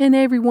 and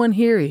everyone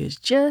here is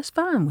just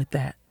fine with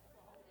that.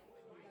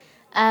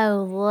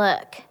 Oh,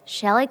 look.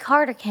 Shelley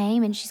Carter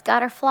came, and she's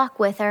got her flock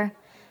with her.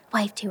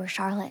 Wave to her,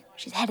 Charlotte.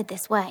 She's headed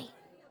this way.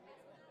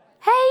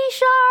 Hey,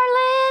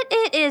 Charlotte,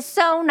 it is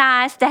so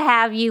nice to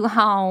have you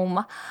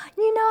home.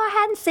 You know, I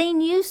hadn't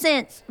seen you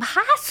since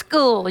high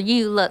school.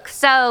 You look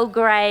so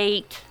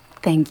great.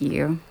 Thank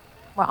you.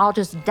 We're all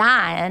just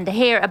dying to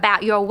hear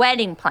about your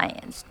wedding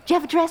plans. Do you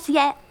have a dress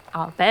yet?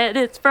 I'll bet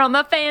it's from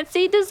a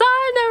fancy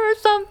designer or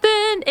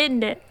something,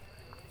 isn't it?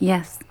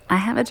 Yes, I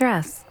have a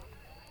dress.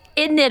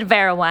 Isn't it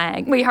Vera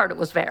Wang? We heard it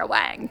was Vera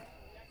Wang.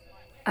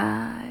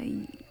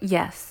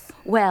 Yes.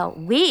 Well,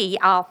 we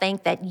all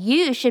think that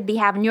you should be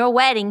having your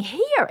wedding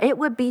here. It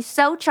would be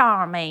so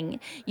charming.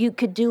 You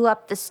could do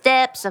up the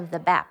steps of the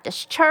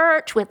Baptist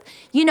church with,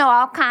 you know,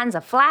 all kinds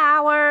of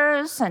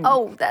flowers and...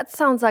 Oh, that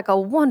sounds like a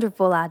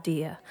wonderful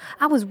idea.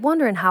 I was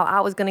wondering how I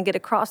was going to get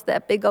across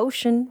that big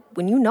ocean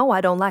when you know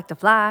I don't like to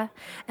fly.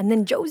 And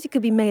then Josie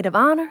could be maid of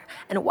honor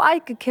and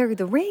Wyatt could carry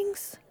the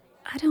rings.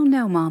 I don't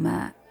know,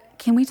 Mama.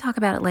 Can we talk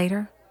about it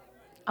later?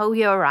 Oh,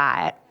 you're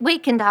right. We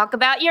can talk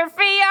about your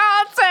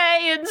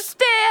fiancé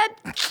instead.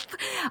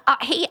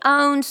 He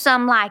owns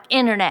some,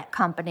 internet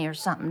company or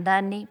something,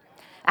 doesn't he?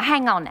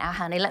 Hang on now,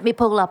 honey. Let me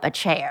pull up a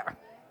chair.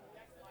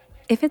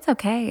 If it's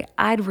okay,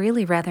 I'd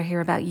really rather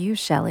hear about you,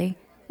 Shelley.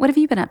 What have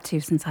you been up to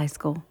since high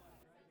school?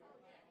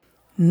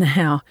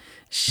 Now,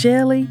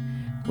 Shelley,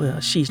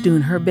 well, she's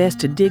doing her best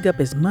to dig up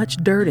as much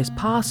dirt as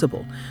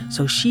possible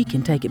so she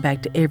can take it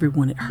back to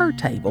everyone at her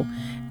table.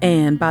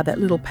 And by that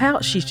little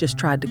pout she's just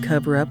tried to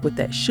cover up with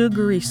that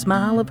sugary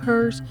smile of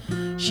hers,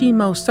 she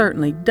most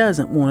certainly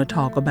doesn't want to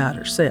talk about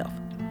herself.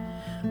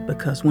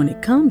 Because when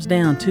it comes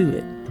down to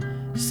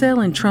it,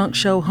 selling trunk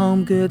show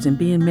home goods and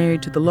being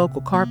married to the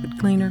local carpet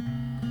cleaner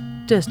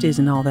just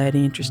isn't all that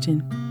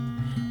interesting.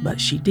 But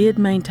she did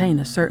maintain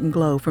a certain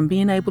glow from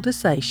being able to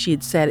say she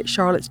had sat at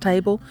Charlotte's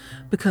table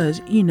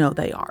because,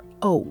 they are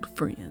old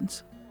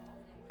friends.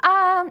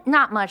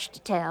 Not much to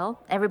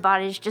tell.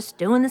 Everybody's just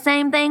doing the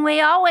same thing we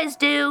always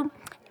do,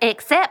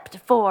 except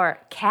for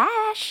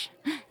Cash.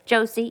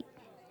 Josie,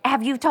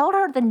 have you told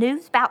her the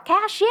news about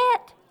Cash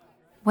yet?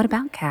 What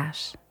about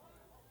Cash?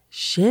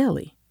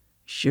 Shelley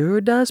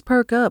sure does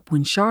perk up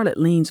when Charlotte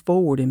leans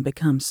forward and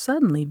becomes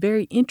suddenly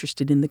very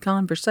interested in the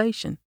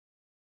conversation.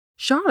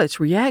 Charlotte's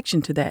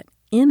reaction to that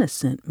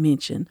innocent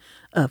mention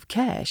of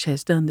Cash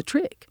has done the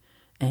trick,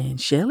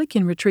 and Shelley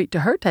can retreat to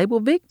her table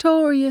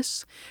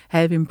victorious,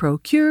 having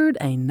procured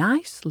a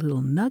nice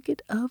little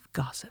nugget of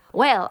gossip.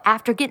 Well,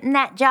 after getting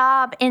that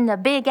job in the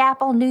Big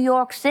Apple, New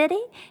York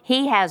City,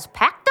 he has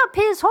packed up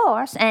his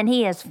horse and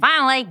he is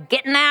finally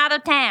getting out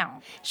of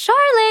town.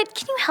 Charlotte,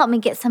 can you help me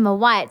get some of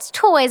Wyatt's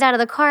toys out of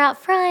the car out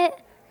front?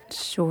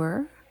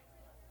 Sure.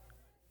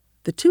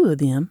 The two of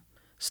them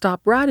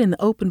stop right in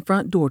the open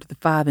front door to the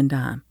Five and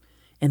Dime,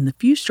 and the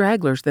few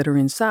stragglers that are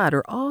inside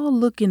are all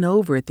looking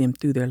over at them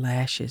through their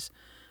lashes,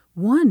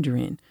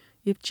 wondering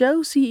if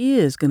Josie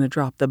is going to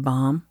drop the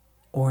bomb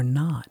or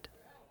not.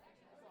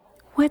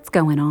 What's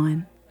going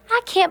on?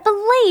 I can't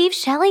believe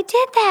Shelley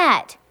did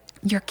that.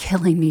 You're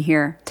killing me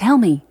here. Tell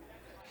me.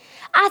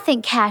 I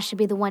think Cash should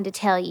be the one to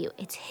tell you.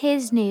 It's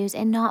his news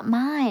and not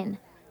mine.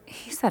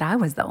 He said I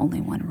was the only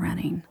one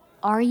running.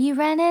 Are you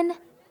running?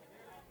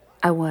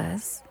 I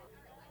was,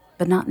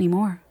 but not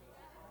anymore.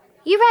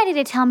 You ready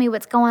to tell me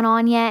what's going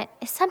on yet?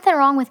 Is something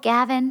wrong with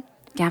Gavin?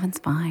 Gavin's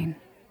fine.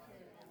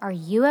 Are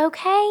you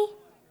okay?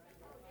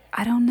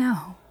 I don't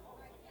know.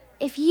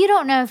 If you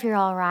don't know if you're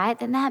all right,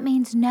 then that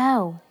means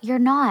no, you're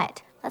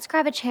not. Let's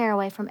grab a chair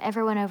away from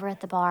everyone over at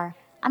the bar.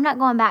 I'm not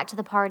going back to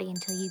the party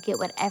until you get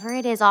whatever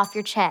it is off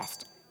your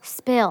chest.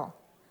 Spill.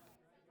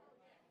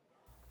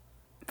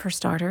 For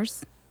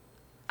starters,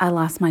 I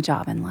lost my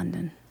job in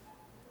London.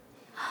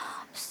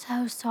 I'm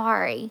so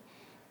sorry.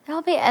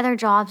 There'll be other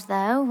jobs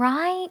though,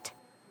 right?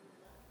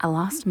 I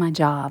lost my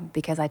job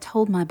because I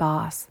told my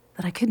boss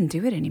that I couldn't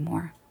do it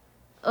anymore.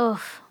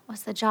 Oof,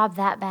 was the job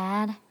that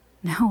bad?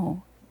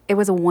 No, it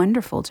was a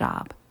wonderful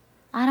job.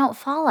 I don't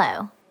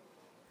follow.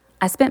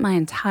 I spent my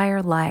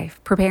entire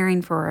life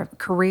preparing for a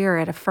career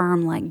at a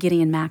firm like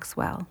Gideon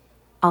Maxwell.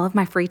 All of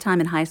my free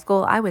time in high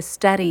school, I was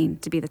studying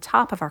to be the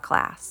top of our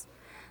class.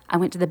 I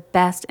went to the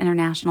best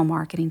international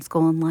marketing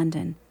school in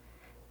London.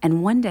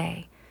 And one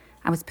day,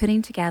 I was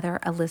putting together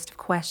a list of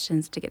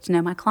questions to get to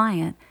know my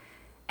client,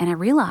 and I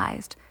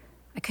realized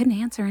I couldn't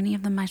answer any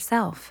of them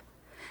myself.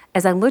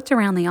 As I looked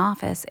around the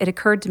office, it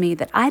occurred to me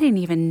that I didn't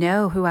even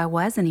know who I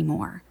was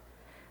anymore.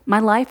 My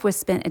life was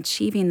spent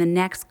achieving the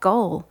next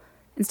goal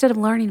instead of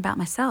learning about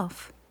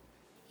myself.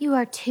 You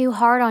are too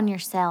hard on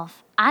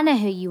yourself. I know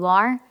who you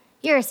are.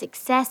 You're a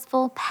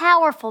successful,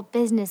 powerful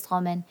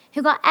businesswoman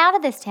who got out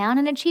of this town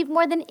and achieved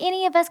more than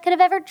any of us could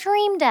have ever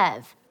dreamed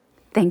of.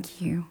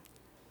 Thank you.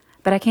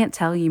 But I can't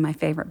tell you my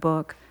favorite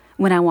book,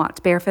 When I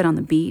Walked Barefoot on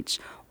the Beach,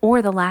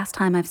 or the last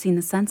time I've seen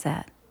the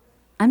sunset.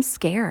 I'm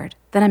scared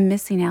that I'm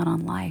missing out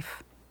on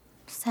life.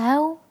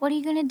 So, what are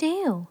you going to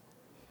do?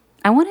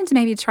 I wanted to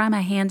maybe try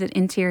my hand at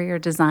interior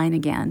design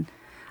again.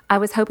 I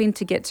was hoping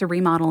to get to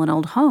remodel an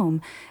old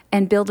home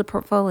and build a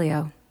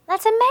portfolio.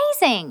 That's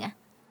amazing.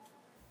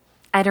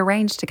 I'd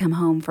arranged to come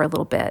home for a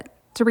little bit,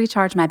 to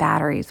recharge my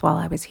batteries while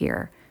I was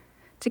here,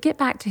 to get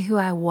back to who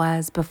I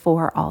was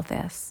before all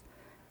this.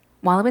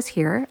 While I was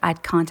here,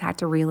 I'd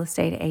contact a real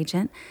estate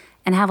agent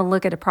and have a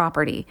look at a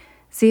property,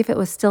 see if it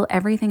was still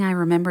everything I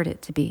remembered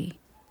it to be.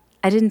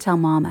 I didn't tell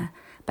Mama,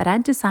 but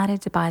I'd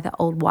decided to buy the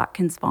old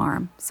Watkins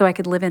farm so I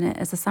could live in it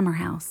as a summer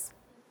house.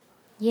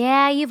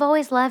 Yeah, you've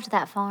always loved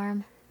that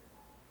farm.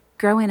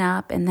 Growing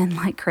up and then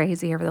like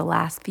crazy over the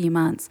last few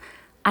months,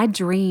 I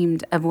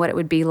dreamed of what it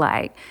would be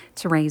like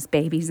to raise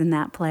babies in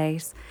that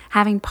place,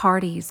 having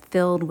parties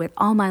filled with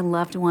all my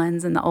loved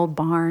ones in the old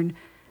barn,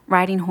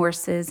 riding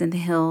horses in the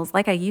hills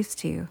like I used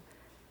to.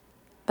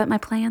 But my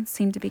plans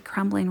seemed to be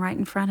crumbling right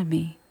in front of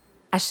me.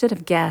 I should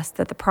have guessed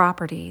that the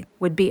property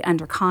would be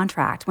under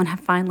contract when I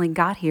finally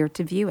got here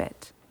to view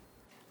it.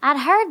 I'd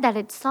heard that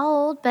it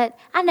sold, but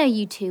I know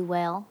you too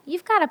well.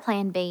 You've got a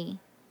plan B,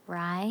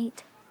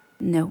 right?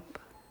 Nope.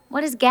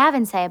 What does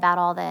Gavin say about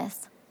all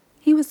this?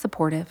 He was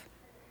supportive.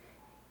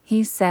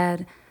 He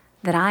said,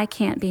 that I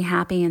can't be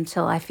happy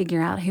until I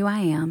figure out who I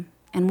am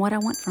and what I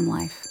want from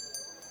life.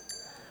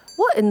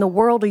 What in the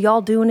world are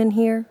y'all doing in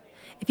here?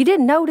 If you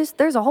didn't notice,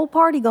 there's a whole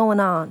party going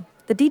on.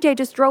 The DJ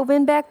just drove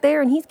in back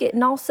there and he's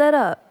getting all set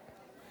up.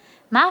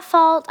 My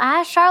fault. I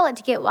asked Charlotte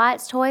to get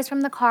Wyatt's toys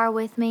from the car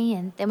with me,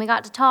 and then we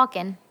got to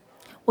talking.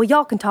 Well,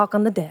 y'all can talk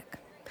on the deck.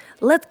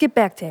 Let's get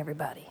back to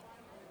everybody.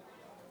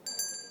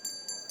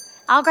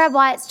 I'll grab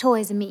Wyatt's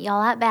toys and meet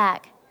y'all out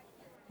back.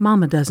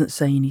 Mama doesn't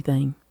say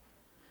anything,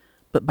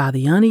 but by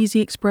the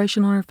uneasy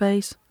expression on her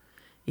face,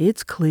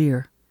 it's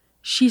clear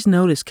she's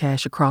noticed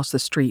Cash across the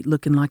street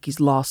looking like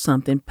he's lost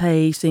something,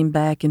 pacing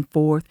back and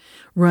forth,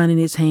 running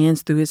his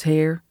hands through his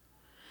hair.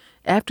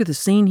 After the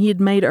scene he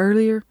had made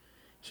earlier,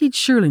 he'd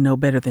surely know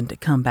better than to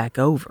come back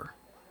over.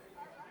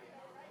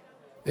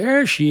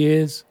 There she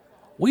is.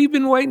 We've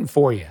been waiting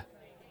for you.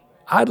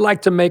 I'd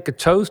like to make a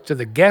toast to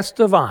the guest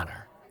of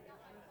honor.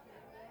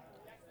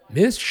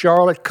 Miss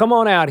Charlotte, come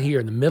on out here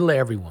in the middle of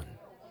everyone.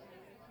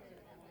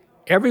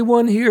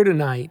 Everyone here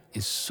tonight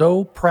is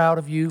so proud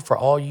of you for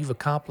all you've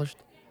accomplished.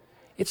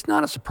 It's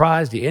not a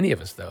surprise to any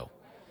of us, though.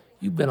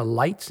 You've been a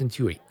light since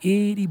you were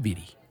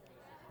itty-bitty.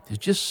 There's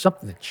just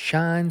something that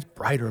shines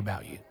brighter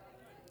about you.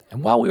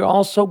 And while we're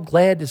all so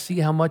glad to see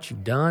how much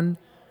you've done,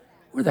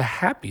 we're the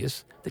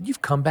happiest that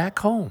you've come back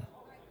home.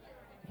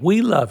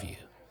 We love you.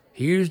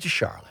 Here's to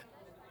Charlotte.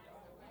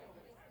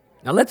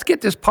 Now let's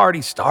get this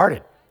party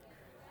started.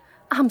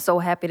 I'm so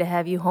happy to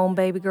have you home,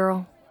 baby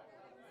girl.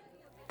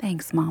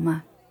 Thanks,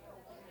 Mama.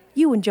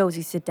 You and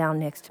Josie sit down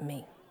next to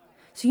me.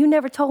 So you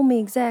never told me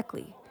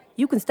exactly.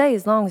 You can stay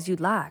as long as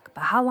you'd like,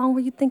 but how long were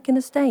you thinking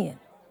of staying?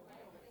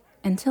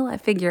 Until I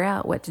figure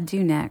out what to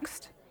do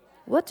next.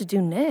 What to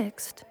do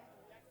next?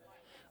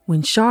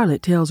 When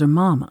Charlotte tells her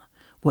mama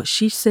what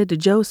she said to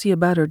Josie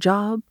about her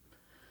job,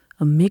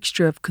 a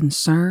mixture of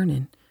concern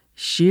and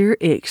sheer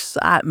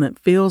excitement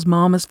fills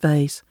Mama's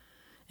face,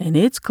 and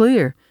it's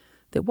clear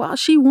that while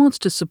she wants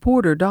to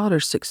support her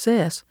daughter's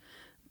success,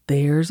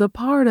 there's a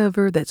part of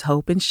her that's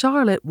hoping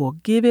Charlotte will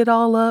give it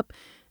all up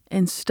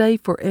and stay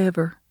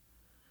forever,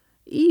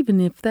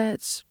 even if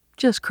that's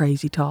just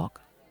crazy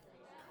talk.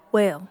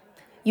 Well,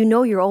 you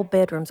know your old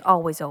bedroom's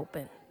always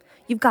open.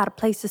 You've got a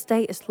place to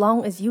stay as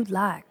long as you'd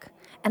like.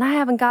 And I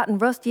haven't gotten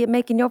rusty at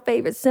making your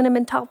favorite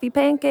cinnamon toffee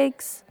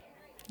pancakes.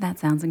 That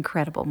sounds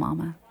incredible,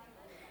 Mama.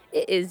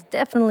 It is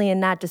definitely a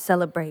night to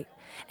celebrate.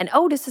 And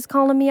Otis is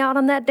calling me out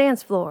on that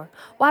dance floor.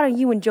 Why don't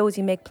you and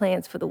Josie make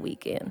plans for the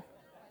weekend?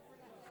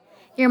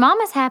 Your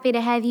mama's happy to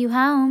have you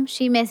home.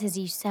 She misses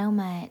you so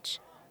much.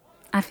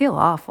 I feel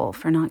awful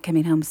for not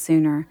coming home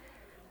sooner.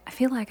 I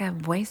feel like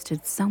I've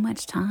wasted so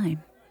much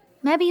time.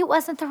 Maybe it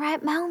wasn't the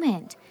right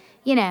moment.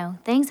 You know,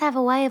 things have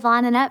a way of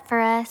lining up for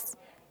us.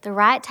 The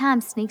right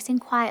time sneaks in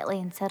quietly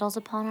and settles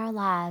upon our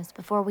lives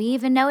before we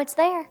even know it's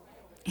there.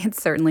 It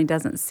certainly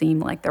doesn't seem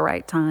like the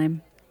right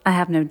time. I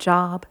have no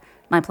job.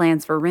 My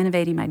plans for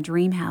renovating my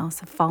dream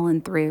house have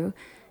fallen through,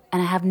 and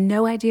I have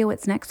no idea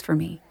what's next for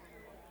me.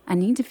 I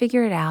need to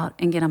figure it out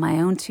and get on my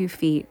own 2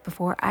 feet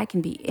before I can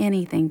be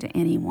anything to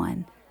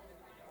anyone.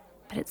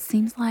 But it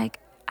seems like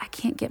I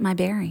can't get my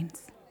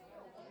bearings.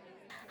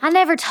 I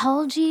never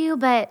told you,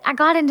 but I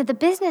got into the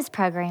business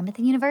program at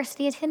the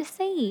University of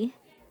Tennessee.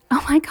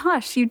 Oh my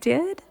gosh, you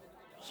did?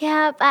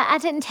 Yep, I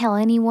didn't tell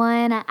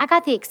anyone. I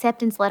got the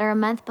acceptance letter a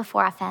month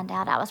before I found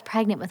out I was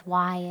pregnant with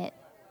Wyatt.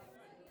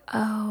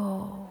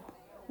 Oh,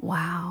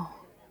 wow.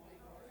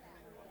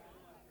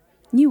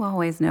 You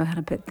always know how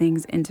to put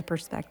things into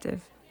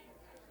perspective.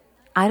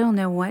 I don't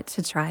know what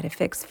to try to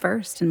fix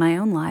first in my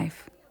own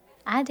life.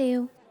 I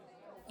do.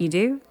 You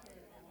do?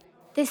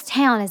 This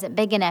town isn't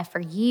big enough for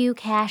you,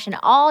 Cash, and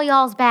all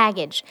y'all's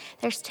baggage.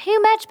 There's too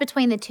much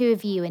between the two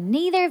of you, and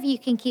neither of you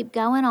can keep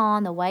going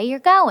on the way you're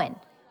going.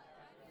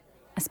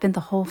 I spent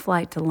the whole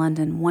flight to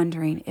London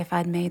wondering if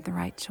I'd made the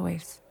right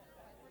choice.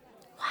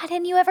 Why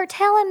didn't you ever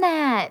tell him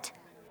that?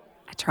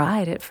 I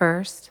tried at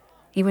first.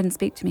 He wouldn't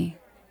speak to me.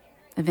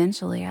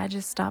 Eventually, I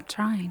just stopped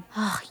trying.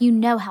 Oh, you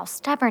know how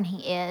stubborn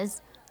he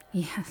is.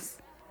 Yes,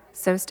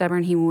 so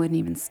stubborn he wouldn't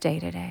even stay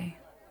today.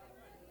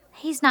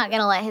 He's not going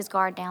to let his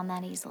guard down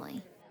that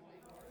easily.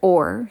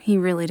 Or he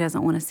really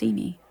doesn't want to see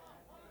me.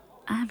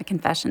 I have a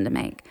confession to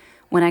make.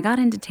 When I got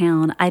into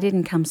town, I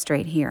didn't come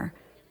straight here.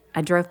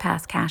 I drove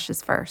past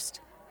Cash's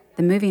first.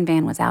 The moving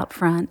van was out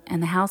front,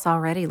 and the house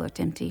already looked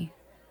empty.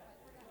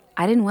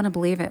 I didn't want to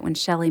believe it when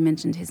Shelley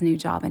mentioned his new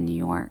job in New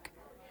York.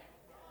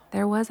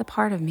 There was a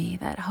part of me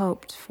that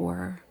hoped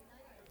for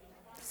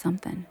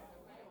something.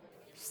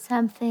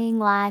 Something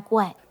like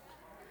what?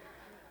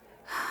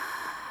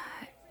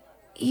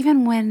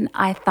 Even when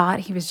I thought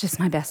he was just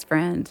my best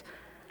friend,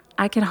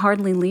 I could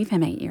hardly leave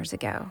him 8 years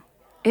ago.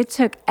 It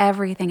took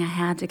everything I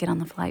had to get on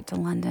the flight to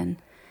London.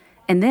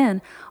 And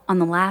then, on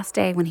the last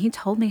day, when he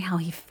told me how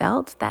he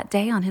felt that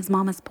day on his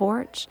mama's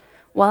porch,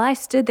 while I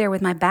stood there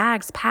with my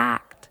bags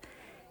packed,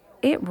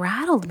 it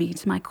rattled me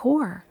to my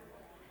core.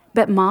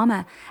 But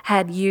Mama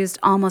had used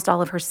almost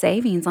all of her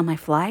savings on my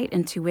flight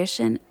and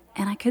tuition,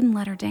 and I couldn't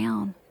let her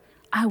down.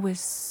 I was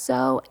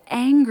so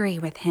angry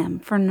with him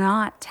for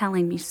not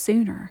telling me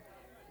sooner.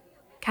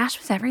 Cash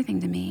was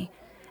everything to me,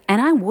 and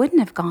I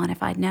wouldn't have gone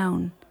if I'd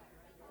known.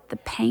 The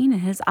pain in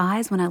his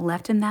eyes when I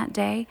left him that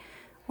day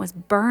was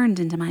burned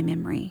into my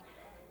memory,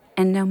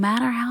 and no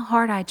matter how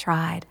hard I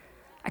tried,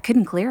 I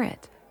couldn't clear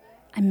it.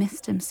 I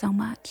missed him so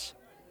much.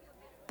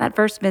 That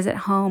first visit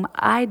home,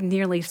 I'd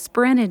nearly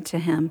sprinted to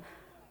him,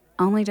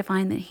 only to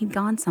find that he'd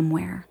gone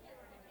somewhere.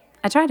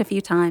 I tried a few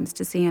times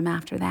to see him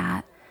after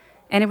that,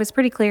 and it was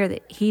pretty clear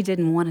that he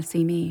didn't want to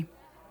see me.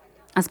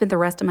 I spent the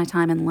rest of my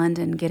time in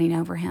London getting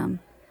over him.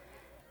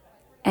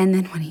 And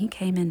then when he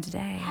came in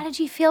today... How did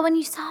you feel when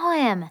you saw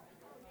him?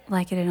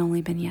 Like it had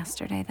only been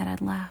yesterday that I'd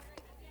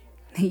left.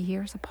 The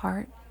years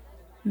apart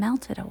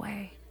melted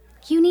away.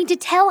 You need to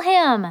tell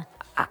him.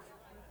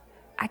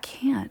 I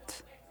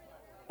can't.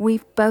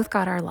 We've both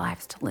got our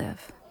lives to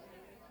live.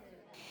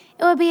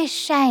 It would be a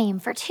shame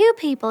for two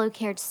people who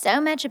cared so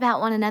much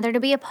about one another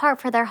to be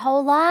apart for their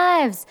whole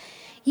lives.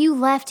 You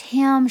left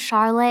him,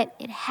 Charlotte.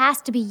 It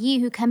has to be you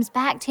who comes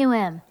back to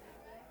him.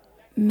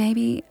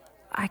 Maybe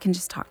I can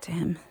just talk to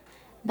him.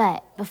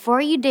 But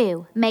before you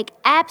do, make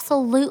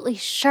absolutely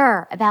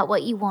sure about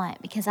what you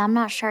want, because I'm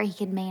not sure he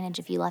could manage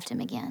if you left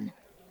him again.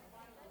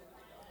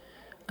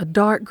 A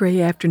dark gray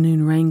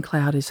afternoon rain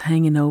cloud is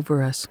hanging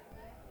over us,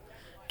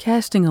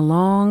 casting a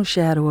long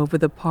shadow over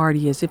the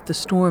party as if the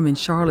storm in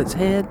Charlotte's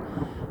head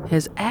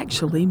has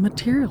actually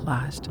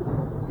materialized.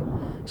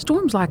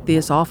 Storms like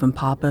this often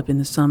pop up in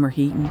the summer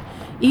heat, and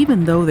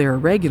even though they're a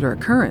regular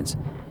occurrence,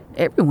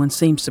 everyone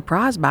seems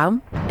surprised by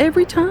them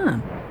every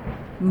time.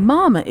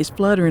 Mama is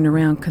fluttering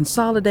around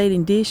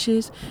consolidating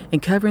dishes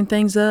and covering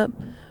things up,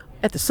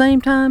 at the same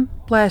time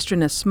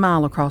plastering a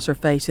smile across her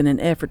face in an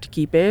effort to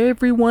keep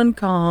everyone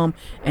calm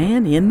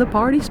and in the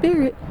party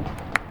spirit.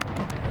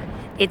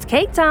 It's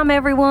cake time,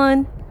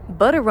 everyone.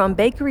 Butter Rum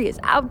Bakery has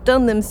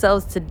outdone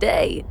themselves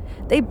today.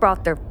 They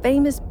brought their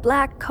famous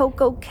black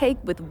cocoa cake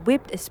with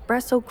whipped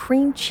espresso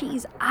cream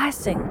cheese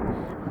icing.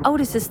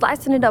 Otis is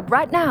slicing it up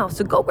right now,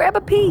 so go grab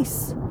a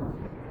piece.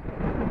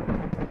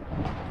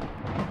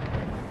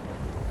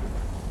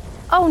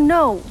 Oh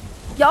no,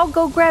 y'all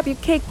go grab your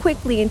cake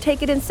quickly and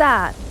take it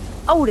inside.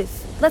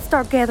 Otis, let's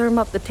start gathering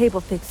up the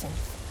table fixings.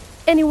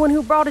 Anyone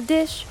who brought a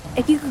dish,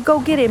 if you could go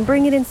get it and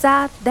bring it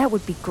inside, that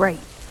would be great.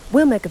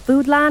 We'll make a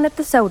food line at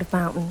the soda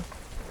fountain.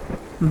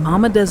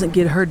 Mama doesn't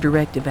get her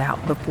directive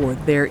out before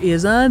there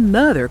is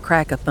another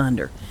crack of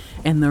thunder,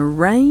 and the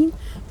rain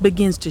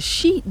begins to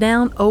sheet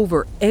down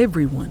over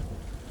everyone.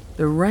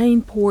 The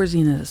rain pours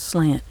in at a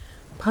slant,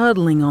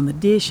 puddling on the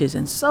dishes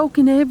and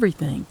soaking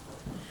everything.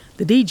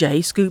 The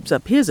DJ scoops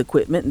up his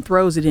equipment and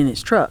throws it in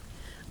his truck.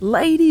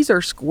 Ladies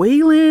are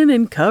squealing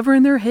and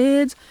covering their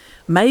heads.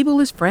 Mabel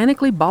is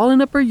frantically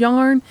balling up her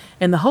yarn,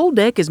 and the whole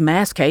deck is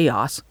mass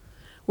chaos.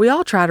 We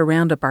all try to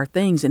round up our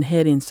things and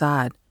head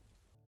inside.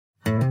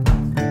 Hey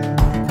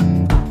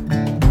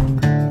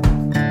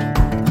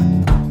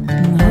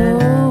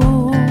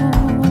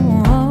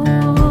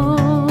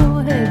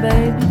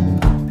baby,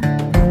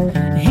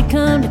 here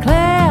come the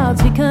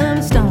clouds, here come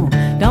the storm.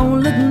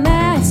 Don't look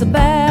nice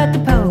about the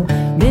pole.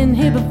 Been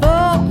here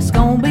before, it's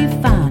gonna be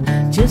fine.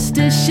 Just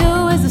as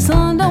sure as the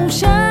sun don't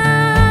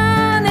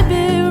shine, if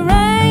it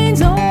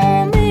rains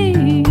on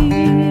me,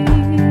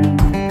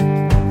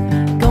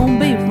 gonna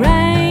be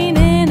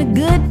raining a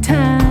good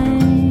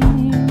time.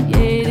 Yeah,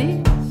 it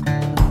is.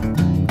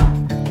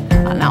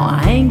 I know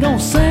I ain't gonna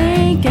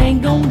sink,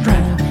 ain't gonna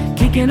drown.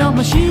 Kicking off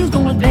my shoes,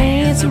 gonna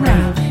dance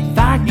around. If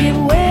I get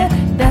wet,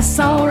 that's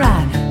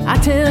alright. I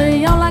tell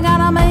y'all I got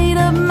a made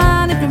up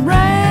mind. If it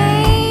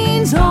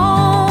rains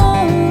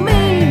on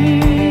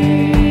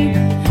me,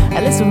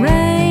 let's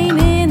rain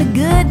in a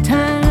good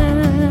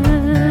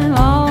time.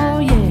 Oh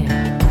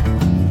yeah.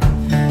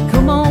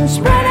 Come on,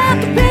 spread out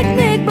the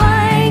picnic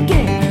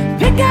blanket,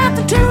 pick out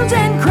the tunes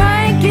and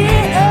crank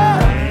it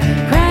up.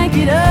 Crank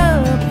it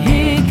up,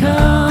 here it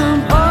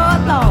come. Oh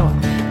Lord,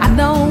 I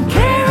don't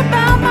care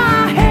about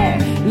my hair.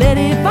 Let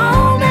it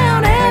fall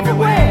down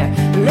everywhere.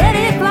 Let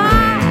it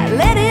fly,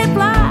 let it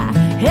fly.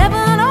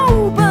 Heaven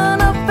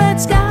open up that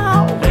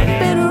sky.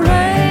 If it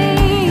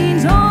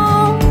rains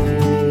on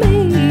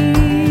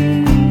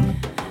me,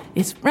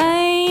 it's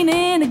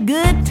raining a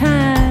good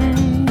time.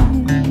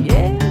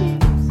 Yes.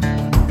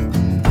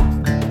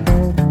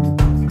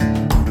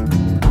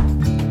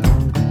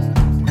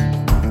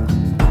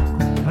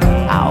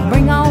 I'll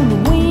bring on the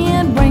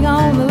wind, bring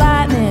on the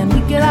lightning.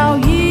 We could all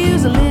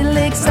use a little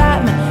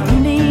excitement. You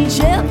need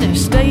shelter,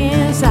 stay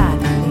inside.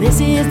 This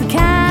is the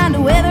kind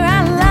of weather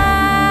I like.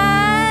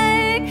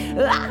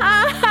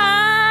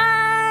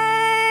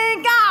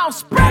 I'll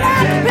spread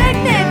out the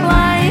picnic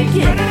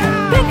blanket,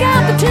 pick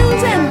out the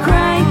tunes and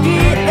crank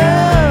it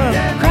up.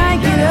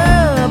 Crank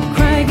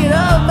it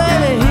up,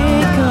 baby, here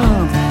it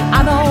comes.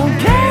 I don't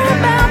care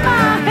about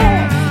my hair.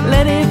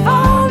 Let it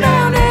fall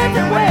down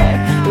everywhere.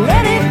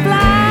 Let it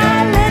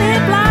fly, let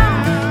it fly.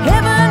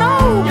 Heaven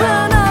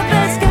open up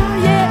that sky.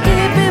 Yeah,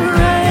 if it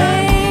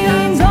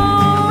rains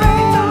on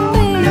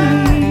me,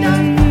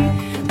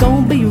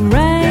 gonna be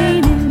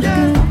raining a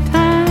good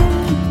time.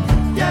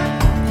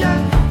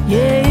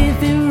 Yeah,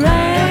 if it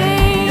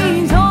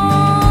rains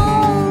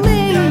on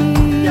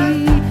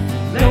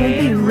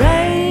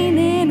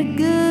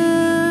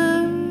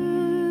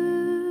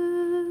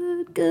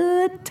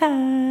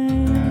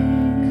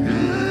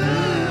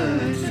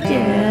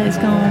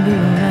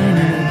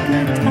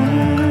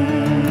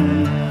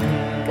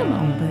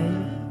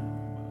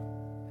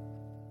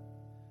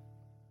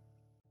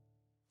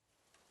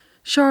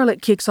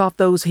Charlotte kicks off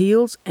those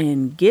heels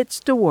and gets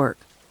to work.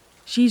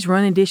 She's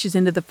running dishes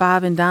into the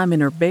five and dime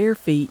in her bare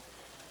feet.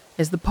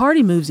 As the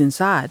party moves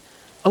inside,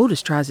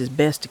 Otis tries his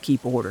best to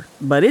keep order,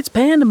 but it's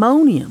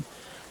pandemonium.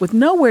 With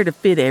nowhere to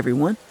fit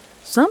everyone,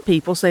 some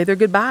people say their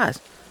goodbyes,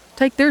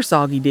 take their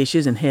soggy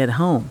dishes and head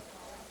home.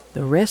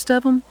 The rest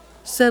of them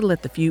settle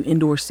at the few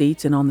indoor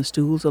seats and on the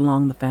stools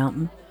along the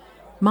fountain.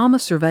 Mama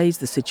surveys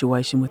the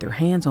situation with her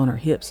hands on her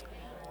hips,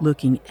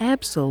 looking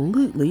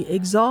absolutely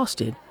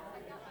exhausted.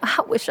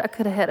 I wish I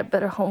could have had a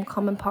better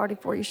homecoming party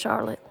for you,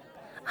 Charlotte.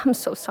 I'm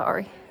so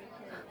sorry.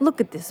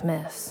 Look at this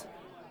mess.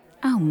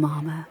 Oh,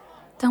 Mama,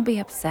 don't be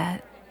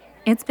upset.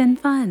 It's been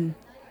fun.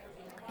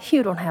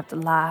 You don't have to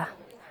lie.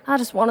 I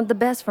just wanted the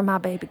best for my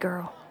baby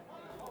girl.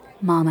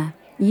 Mama,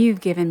 you've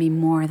given me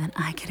more than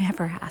I could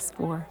ever ask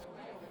for.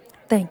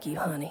 Thank you,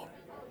 honey.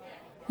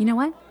 You know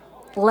what?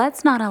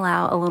 Let's not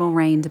allow a little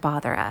rain to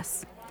bother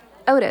us.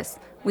 Otis,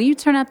 will you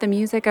turn up the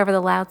music over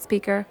the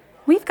loudspeaker?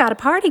 We've got a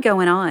party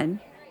going on.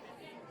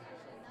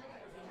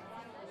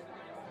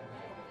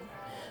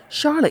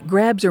 Charlotte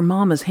grabs her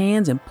mama's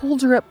hands and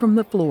pulls her up from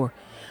the floor.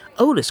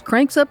 Otis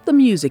cranks up the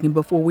music, and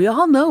before we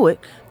all know it,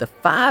 the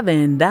five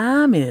and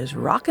dime is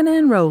rocking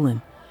and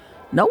rolling.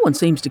 No one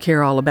seems to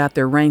care all about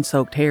their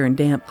rain-soaked hair and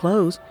damp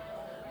clothes.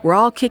 We're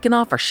all kicking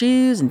off our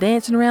shoes and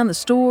dancing around the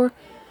store.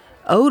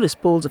 Otis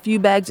pulls a few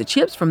bags of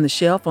chips from the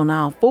shelf on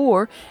aisle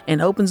 4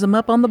 and opens them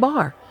up on the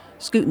bar.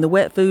 Scooting the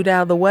wet food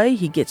out of the way,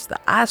 he gets the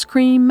ice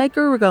cream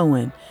maker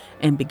going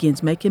and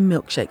begins making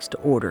milkshakes to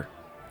order.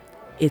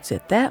 It's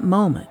at that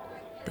moment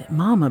that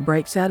Mama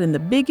breaks out in the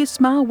biggest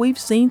smile we've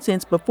seen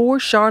since before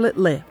Charlotte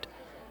left.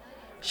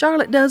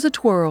 Charlotte does a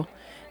twirl,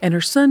 and her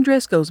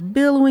sundress goes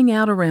billowing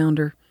out around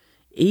her.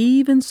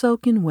 Even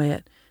soaking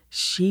wet,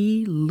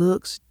 she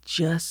looks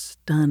just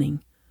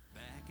stunning.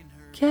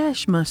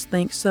 Cash must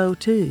think so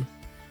too,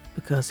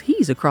 because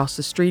he's across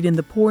the street in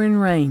the pouring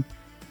rain,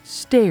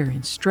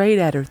 staring straight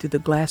at her through the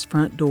glass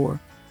front door.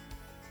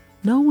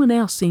 No one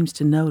else seems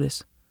to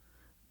notice.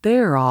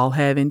 They're all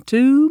having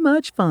too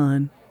much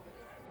fun.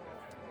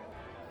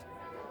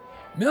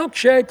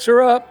 Milkshakes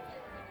are up,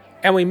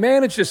 and we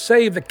managed to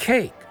save the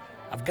cake.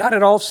 I've got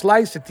it all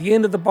sliced at the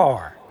end of the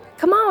bar.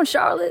 Come on,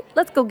 Charlotte.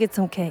 Let's go get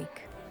some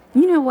cake.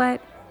 You know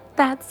what?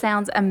 That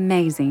sounds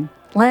amazing.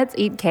 Let's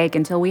eat cake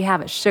until we have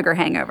a sugar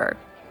hangover.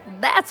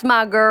 That's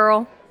my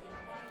girl.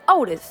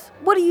 Otis,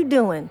 what are you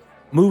doing?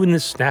 Moving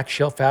this snack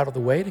shelf out of the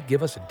way to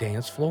give us a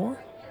dance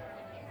floor.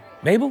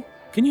 Mabel,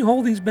 can you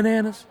hold these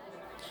bananas?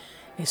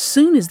 As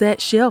soon as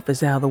that shelf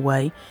is out of the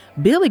way,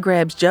 Billy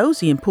grabs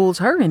Josie and pulls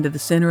her into the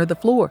center of the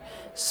floor,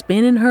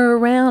 spinning her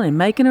around and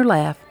making her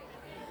laugh.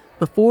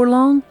 Before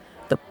long,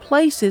 the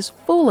place is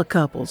full of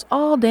couples,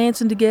 all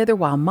dancing together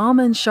while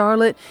Mama and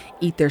Charlotte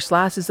eat their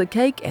slices of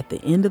cake at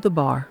the end of the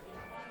bar.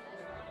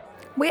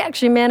 We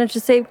actually managed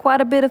to save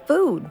quite a bit of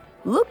food.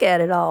 Look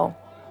at it all.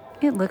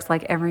 It looks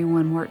like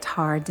everyone worked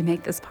hard to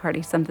make this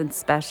party something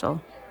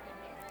special.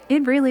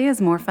 It really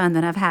is more fun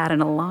than I've had in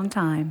a long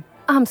time.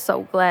 I'm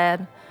so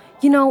glad.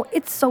 You know,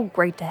 it's so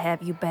great to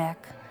have you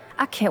back.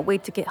 I can't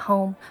wait to get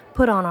home,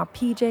 put on our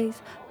PJs,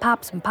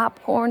 pop some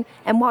popcorn,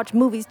 and watch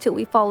movies till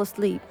we fall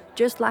asleep,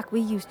 just like we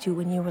used to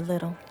when you were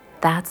little.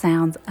 That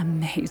sounds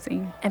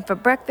amazing. And for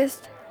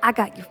breakfast, I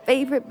got your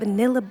favorite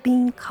vanilla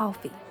bean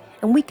coffee,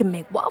 and we can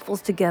make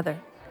waffles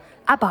together.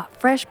 I bought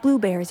fresh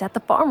blueberries at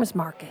the farmer's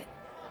market.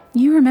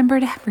 You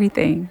remembered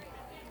everything.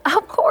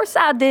 Of course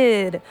I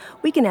did.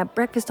 We can have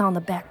breakfast on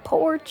the back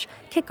porch,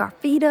 kick our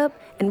feet up,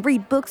 and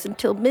read books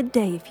until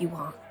midday if you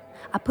want.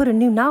 I put a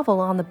new novel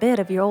on the bed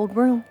of your old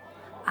room.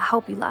 I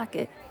hope you like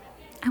it.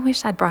 I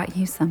wish I'd brought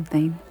you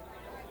something.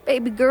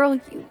 Baby girl,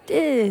 you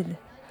did.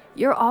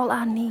 You're all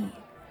I need.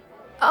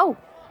 Oh,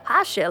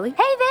 hi, Shelley. Hey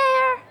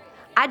there.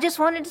 I just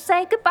wanted to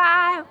say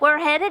goodbye. We're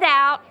headed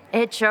out.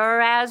 It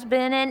sure has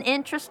been an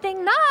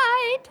interesting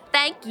night.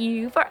 Thank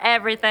you for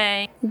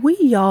everything.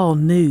 We all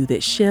knew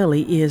that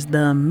Shelley is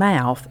the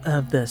mouth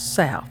of the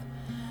South,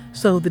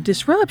 so the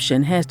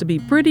disruption has to be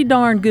pretty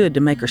darn good to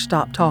make her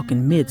stop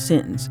talking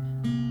mid-sentence.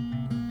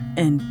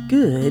 And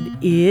good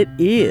it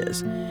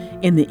is.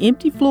 In the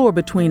empty floor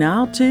between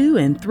aisle 2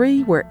 and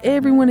 3 where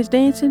everyone is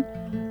dancing,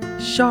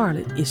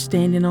 Charlotte is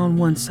standing on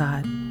one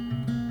side,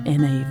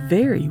 and a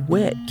very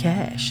wet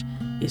Cash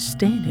is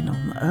standing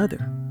on the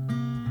other.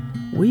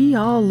 We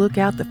all look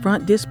out the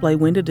front display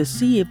window to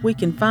see if we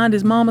can find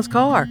his mama's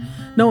car,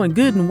 knowing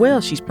good and well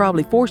she's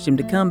probably forced him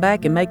to come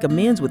back and make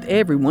amends with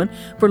everyone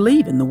for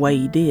leaving the way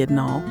he did and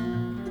all.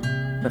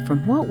 But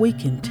from what we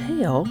can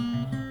tell,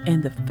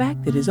 and the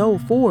fact that his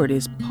old Ford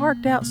is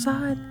parked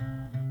outside,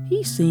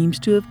 he seems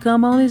to have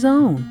come on his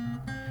own.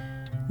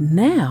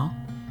 Now,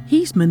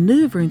 he's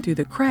maneuvering through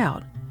the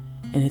crowd,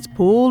 and it's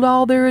pulled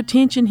all their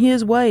attention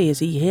his way as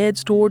he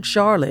heads toward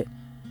Charlotte.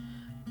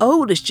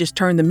 Otis just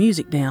turned the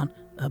music down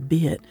a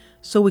bit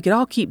so we could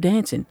all keep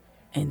dancing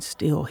and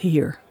still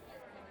hear.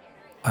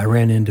 I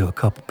ran into a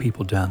couple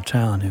people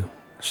downtown who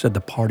said the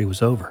party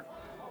was over.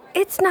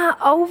 It's not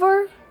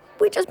over.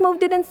 We just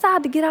moved it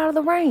inside to get out of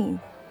the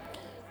rain.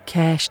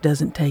 Cash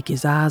doesn't take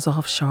his eyes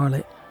off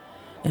Charlotte.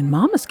 And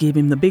Mama's give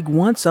him the big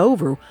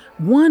once-over,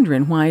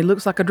 wondering why he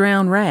looks like a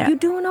drowned rat. You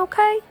doing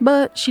okay?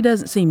 But she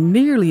doesn't seem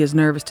nearly as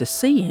nervous to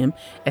see him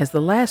as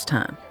the last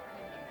time.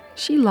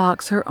 She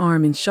locks her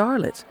arm in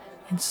Charlotte's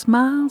and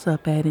smiles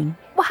up at him.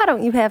 Why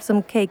don't you have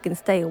some cake and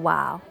stay a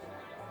while?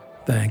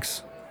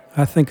 Thanks.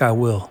 I think I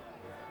will.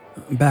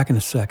 Back in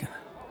a second.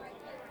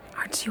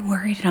 Aren't you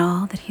worried at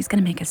all that he's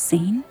going to make a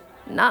scene?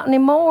 Not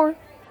anymore.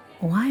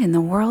 Why in the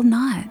world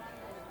not?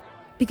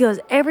 Because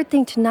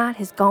everything tonight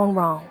has gone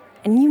wrong.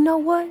 And you know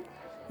what?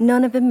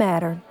 None of it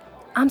mattered.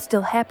 I'm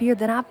still happier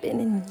than I've been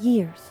in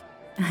years.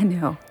 I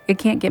know. It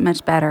can't get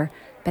much better,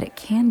 but it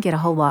can get a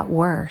whole lot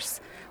worse.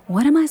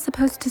 What am I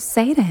supposed to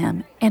say to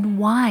him? And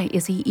why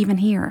is he even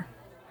here?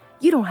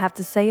 You don't have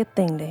to say a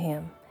thing to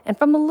him. And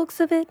from the looks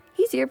of it,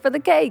 he's here for the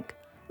cake.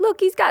 Look,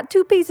 he's got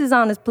 2 pieces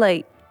on his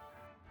plate.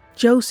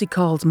 Josie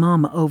calls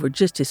Mama over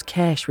just as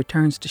Cash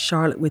returns to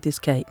Charlotte with his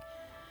cake.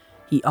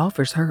 He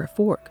offers her a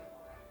fork,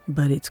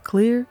 but it's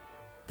clear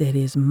that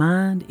his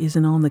mind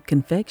isn't on the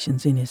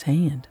confections in his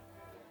hand.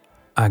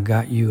 I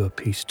got you a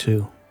piece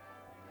too.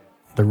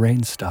 The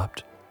rain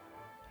stopped.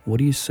 What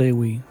do you say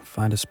we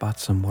find a spot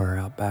somewhere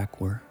out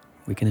back where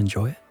we can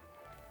enjoy it?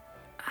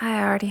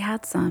 I already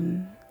had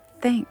some.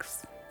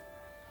 Thanks.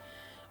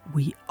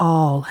 We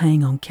all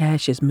hang on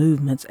Cash's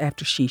movements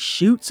after she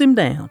shoots him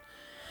down.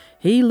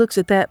 He looks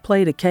at that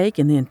plate of cake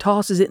and then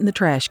tosses it in the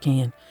trash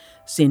can,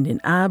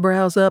 sending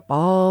eyebrows up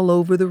all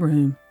over the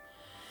room.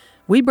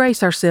 We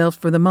brace ourselves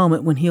for the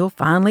moment when he'll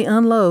finally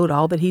unload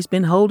all that he's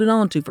been holding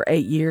on to for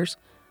 8 years.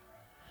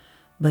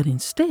 But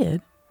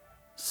instead,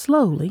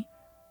 slowly,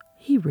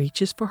 he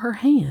reaches for her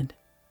hand,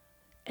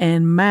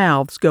 and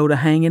mouths go to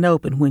hanging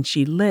open when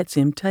she lets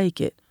him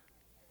take it.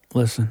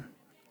 Listen,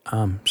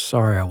 I'm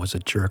sorry I was a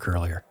jerk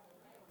earlier.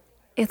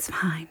 It's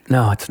fine.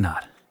 No, it's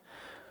not.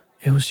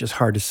 It was just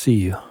hard to see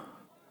you.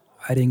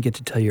 I didn't get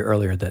to tell you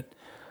earlier that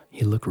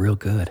you look real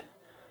good.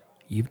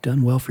 You've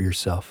done well for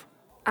yourself.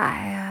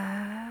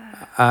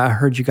 I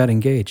heard you got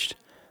engaged.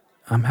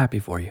 I'm happy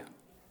for you.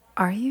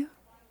 Are you?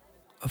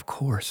 Of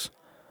course.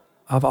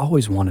 I've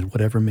always wanted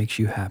whatever makes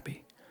you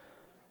happy.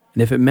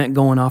 And if it meant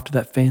going off to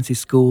that fancy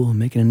school and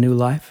making a new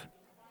life,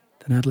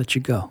 then I'd let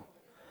you go.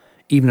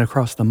 Even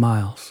across the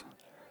miles.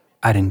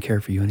 I didn't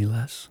care for you any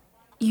less.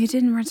 You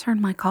didn't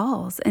return my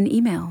calls and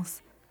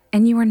emails,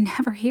 and you were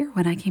never here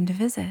when I came to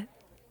visit.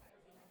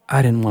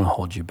 I didn't want to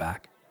hold you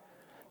back.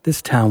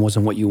 This town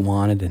wasn't what you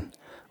wanted, and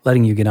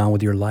letting you get on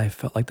with your life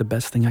felt like the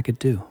best thing I could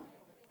do.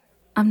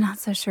 I'm not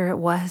so sure it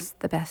was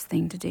the best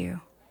thing to do.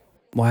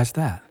 Why is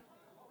that?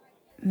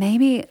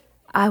 Maybe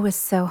I was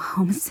so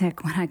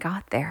homesick when I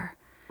got there,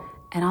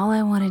 and all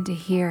I wanted to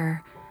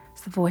hear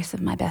was the voice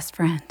of my best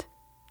friend.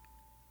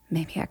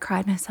 Maybe I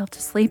cried myself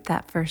to sleep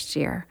that first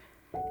year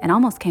and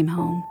almost came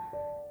home,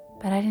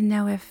 but I didn't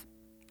know if,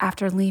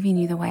 after leaving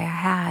you the way I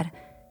had,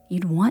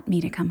 you'd want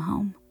me to come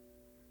home.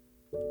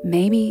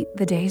 Maybe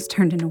the days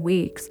turned into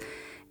weeks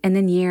and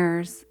then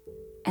years,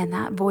 and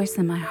that voice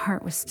in my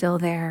heart was still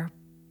there,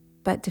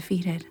 but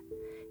defeated.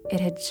 It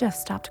had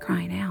just stopped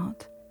crying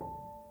out.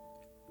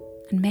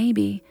 And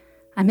maybe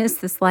I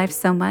missed this life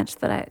so much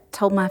that I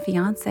told my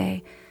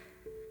fiancé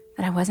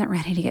that I wasn't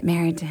ready to get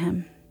married to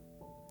him,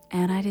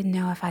 and I didn't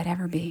know if I'd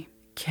ever be.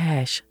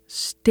 Cash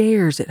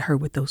stares at her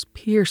with those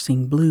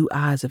piercing blue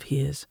eyes of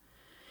his,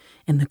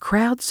 and the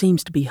crowd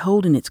seems to be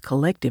holding its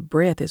collective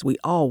breath as we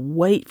all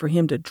wait for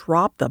him to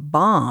drop the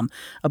bomb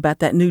about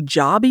that new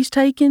job he's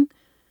taken.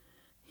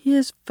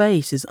 His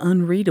face is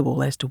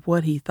unreadable as to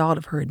what he thought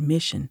of her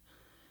admission,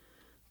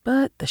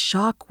 but the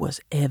shock was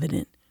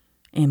evident,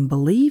 and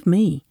believe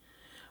me,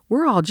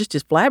 we're all just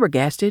as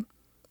flabbergasted.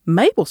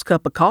 Mabel's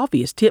cup of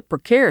coffee is tipped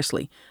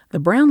precariously, the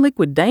brown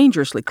liquid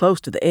dangerously close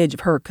to the edge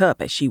of her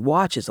cup as she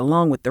watches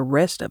along with the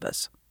rest of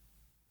us.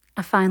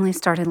 I finally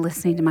started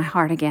listening to my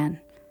heart again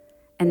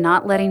and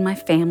not letting my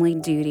family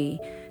duty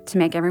to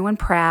make everyone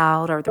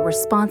proud or the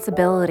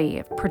responsibility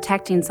of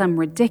protecting some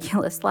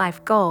ridiculous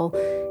life goal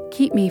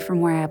keep me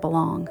from where I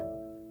belong.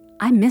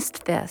 I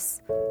missed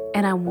this,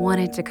 and I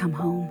wanted to come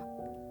home.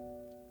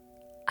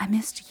 I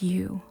missed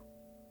you.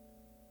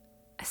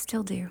 I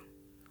still do.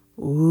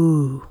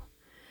 Ooh,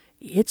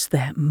 it's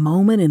that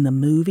moment in the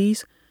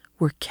movies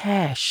where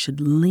Cash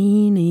should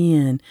lean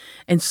in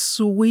and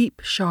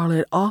sweep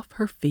Charlotte off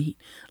her feet,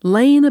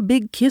 laying a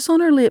big kiss on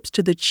her lips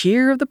to the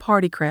cheer of the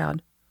party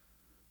crowd.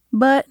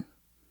 But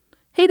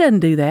he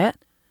doesn't do that.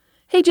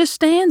 He just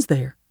stands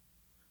there,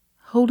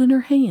 holding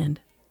her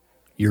hand.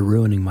 You're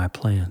ruining my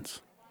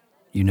plans.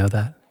 You know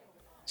that?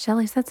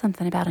 Shelley said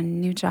something about a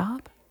new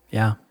job.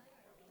 Yeah,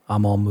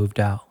 I'm all moved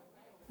out.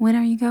 When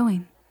are you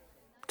going?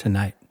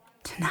 Tonight.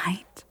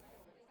 Tonight?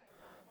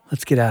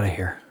 Let's get out of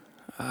here.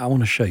 I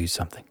want to show you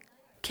something.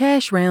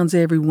 Cash rounds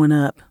everyone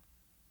up.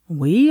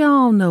 We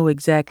all know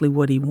exactly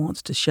what he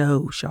wants to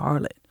show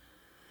Charlotte.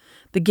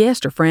 The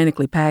guests are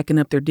frantically packing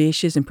up their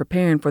dishes and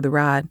preparing for the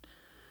ride.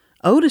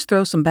 Otis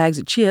throws some bags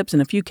of chips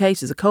and a few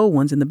cases of cold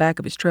ones in the back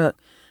of his truck,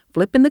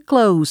 flipping the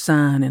close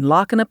sign and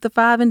locking up the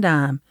 5 and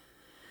dime.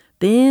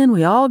 Then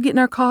we all get in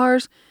our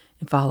cars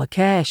and follow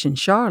Cash and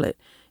Charlotte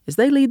as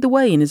they lead the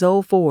way in his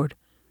old Ford.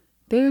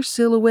 Their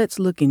silhouettes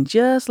looking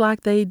just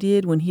like they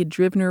did when he'd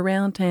driven her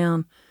around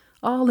town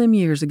all them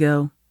years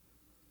ago.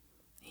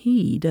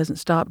 He doesn't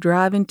stop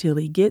driving till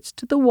he gets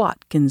to the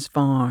Watkins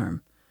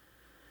farm.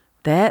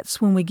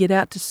 That's when we get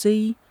out to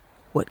see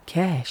what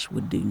Cash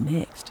would do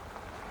next.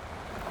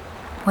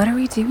 What are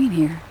we doing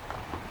here?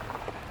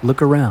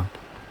 Look around.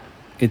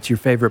 It's your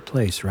favorite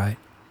place, right?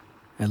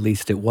 At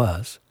least it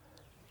was.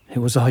 It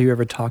was all you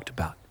ever talked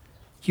about.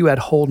 You had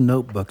whole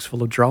notebooks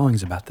full of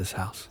drawings about this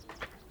house.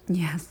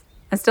 Yes,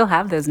 I still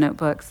have those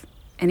notebooks,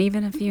 and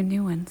even a few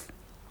new ones.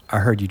 I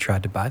heard you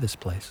tried to buy this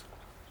place.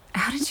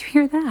 How did you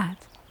hear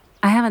that?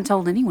 I haven't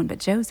told anyone but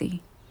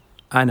Josie.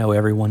 I know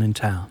everyone in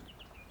town.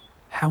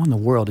 How in the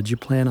world did you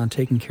plan on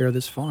taking care of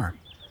this farm?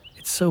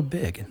 It's so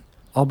big and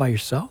all by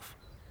yourself?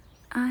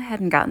 I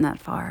hadn't gotten that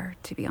far,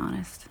 to be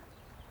honest.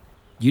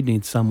 You'd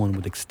need someone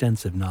with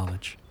extensive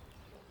knowledge.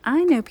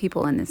 I know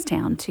people in this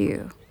town,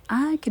 too.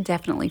 I could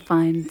definitely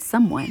find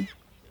someone.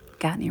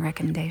 Got any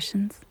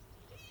recommendations?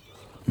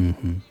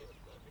 Mm-hmm.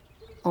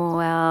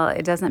 Well,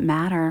 it doesn't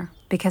matter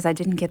because I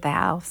didn't get the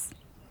house.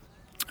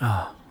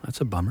 Oh,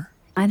 that's a bummer.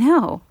 I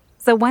know.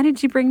 So why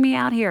did you bring me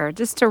out here?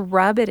 Just to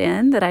rub it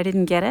in that I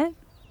didn't get it?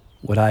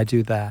 Would I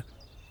do that?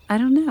 I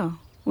don't know.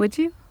 Would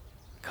you?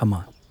 Come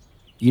on.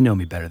 You know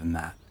me better than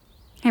that.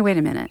 Hey, wait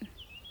a minute.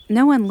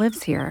 No one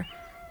lives here.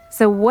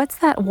 So what's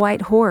that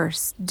white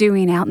horse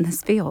doing out in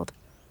this field?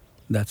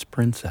 That's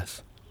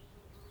Princess.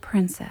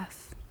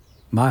 Princess.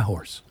 My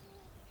horse.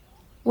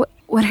 What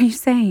are you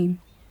saying?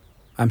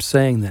 I'm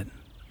saying that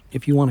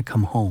if you want to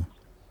come home,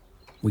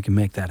 we can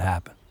make that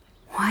happen.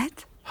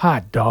 What?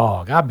 Hot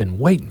dog, I've been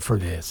waiting for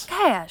this.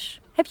 Cash,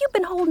 have you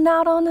been holding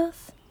out on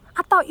us?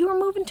 I thought you were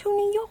moving to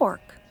New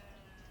York.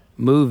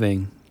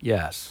 Moving,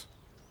 yes,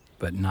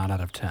 but not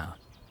out of town.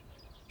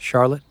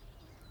 Charlotte,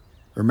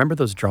 remember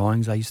those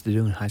drawings I used to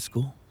do in high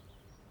school?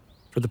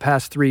 For the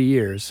past 3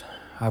 years,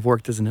 I've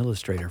worked as an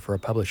illustrator for a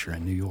publisher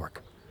in New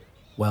York.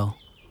 Well,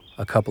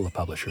 a couple of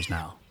publishers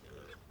now.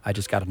 I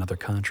just got another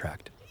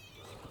contract.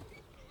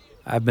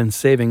 I've been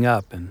saving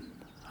up and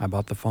I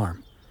bought the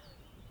farm.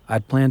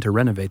 I'd planned to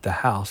renovate the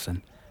house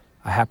and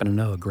I happen to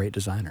know a great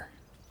designer.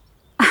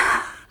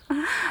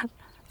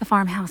 The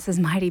farmhouse is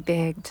mighty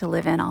big to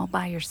live in all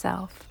by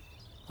yourself.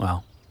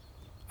 Well,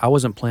 I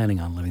wasn't planning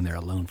on living there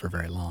alone for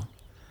very long,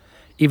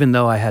 even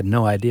though I had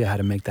no idea how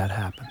to make that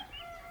happen.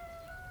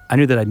 I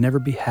knew that I'd never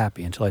be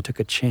happy until I took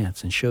a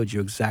chance and showed you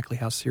exactly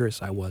how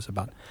serious I was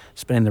about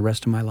spending the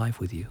rest of my life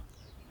with you.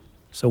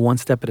 So one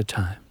step at a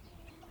time,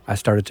 I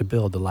started to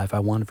build the life I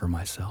wanted for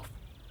myself.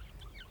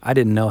 I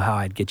didn't know how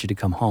I'd get you to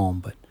come home,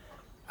 but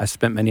I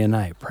spent many a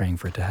night praying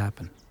for it to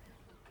happen.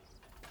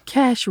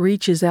 Cash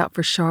reaches out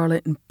for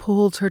Charlotte and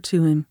pulls her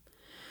to him.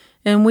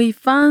 And we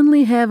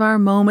finally have our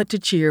moment to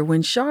cheer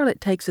when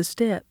Charlotte takes a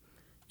step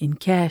in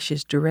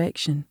Cash's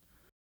direction.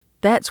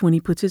 That's when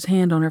he puts his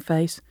hand on her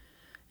face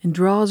and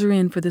draws her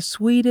in for the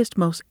sweetest,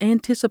 most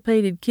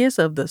anticipated kiss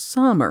of the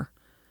summer.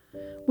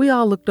 We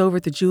all looked over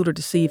at the jeweler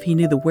to see if he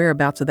knew the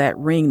whereabouts of that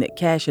ring that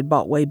Cash had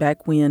bought way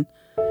back when,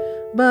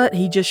 but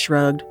he just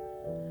shrugged.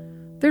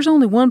 There's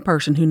only one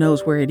person who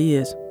knows where it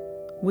is.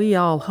 We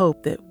all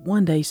hope that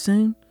one day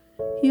soon,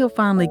 he'll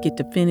finally get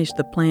to finish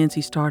the plans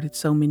he started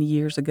so many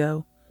years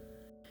ago.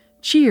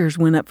 Cheers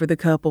went up for the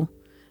couple.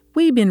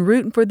 We've been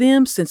rooting for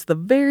them since the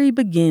very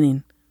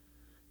beginning.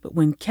 But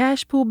when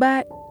Cash pulled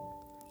back,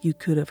 you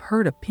could have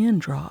heard a pin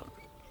drop.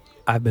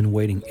 I've been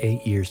waiting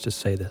 8 years to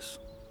say this.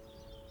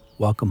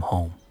 Welcome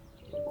home.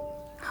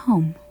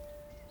 Home.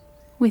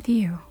 With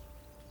you.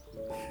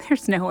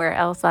 There's nowhere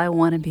else I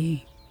want to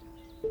be.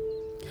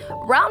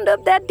 Round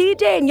up that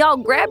DJ and y'all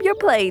grab your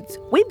plates.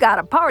 We've got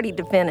a party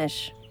to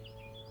finish.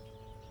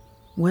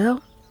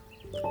 Well,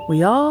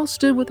 we all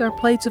stood with our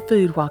plates of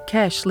food while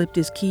Cash slipped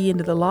his key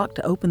into the lock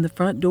to open the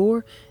front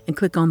door and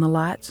click on the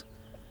lights.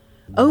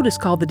 Otis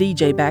called the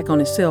DJ back on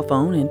his cell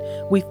phone, and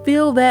we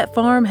filled that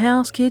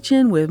farmhouse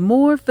kitchen with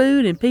more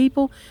food and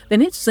people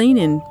than it's seen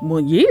in,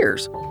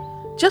 years.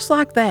 Just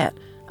like that,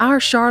 our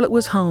Charlotte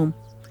was home.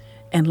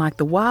 And like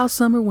the wild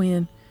summer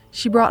wind,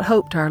 she brought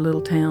hope to our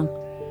little town.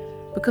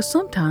 Because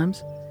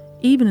sometimes,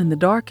 even in the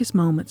darkest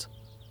moments,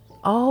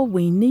 all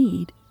we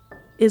need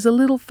is a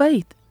little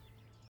faith.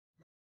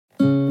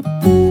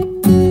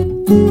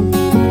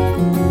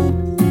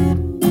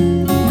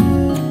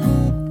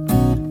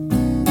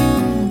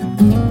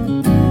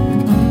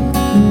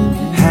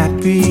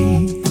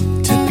 Happy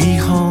to be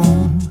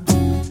home,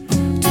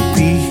 to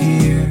be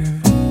here,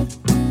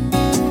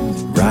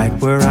 right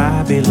where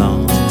I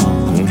belong.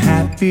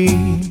 Happy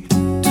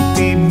to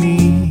be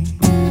me,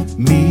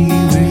 me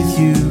with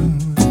you,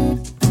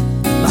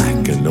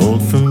 like an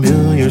old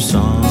familiar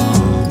song.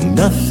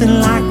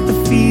 Nothing like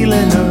the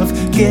feeling of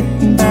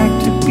getting back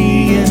to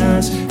being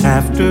us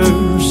after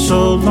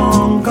so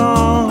long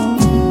gone.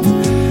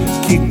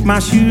 Kick my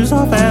shoes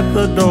off at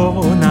the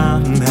door, and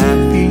I'm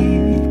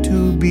happy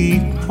to be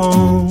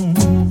home.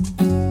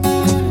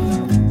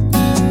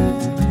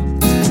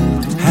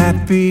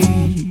 Happy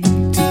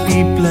to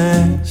be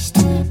blessed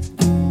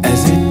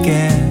as it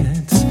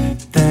gets.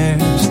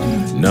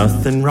 There's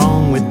nothing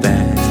wrong with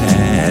that.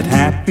 Sad,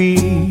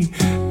 happy,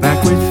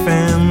 back with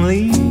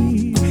family.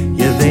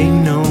 Yeah, they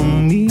know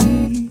me.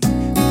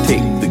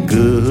 Take the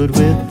good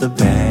with the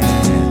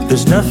bad.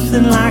 There's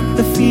nothing like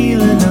the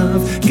feeling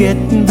of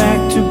getting back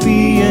to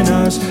being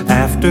us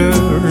after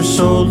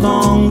so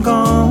long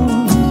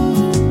gone.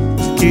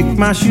 Kick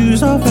my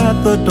shoes off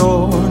at the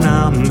door and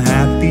I'm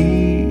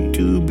happy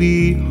to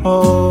be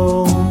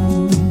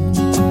home.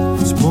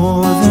 It's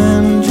more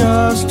than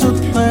just a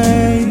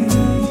place.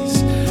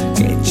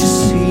 Can't you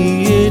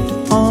see it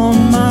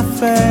on my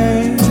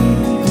face?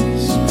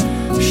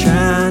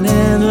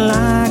 Shining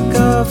like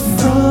a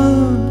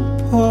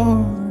front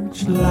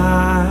porch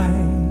light.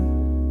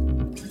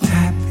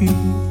 Happy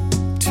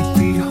to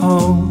be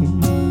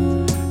home,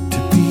 to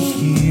be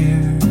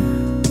here,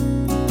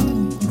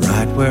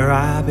 right where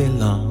I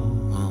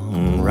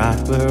belong, right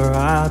where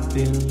I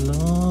belong.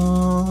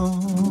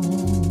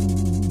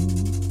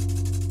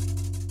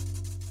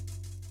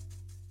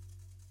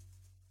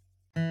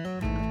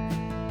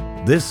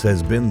 This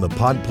has been the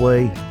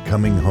Podplay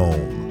Coming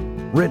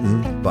Home,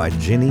 written by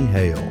Jenny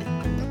Hale.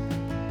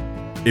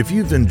 If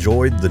you've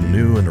enjoyed the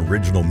new and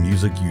original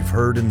music you've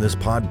heard in this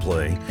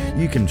Podplay,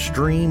 you can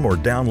stream or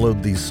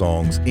download these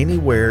songs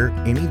anywhere,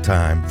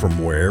 anytime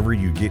from wherever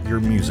you get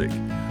your music.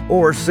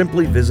 Or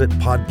simply visit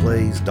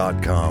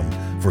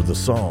podplays.com for the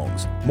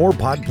songs, more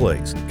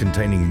Podplays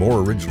containing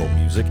more original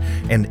music,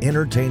 and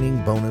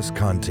entertaining bonus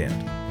content.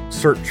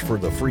 Search for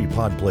the free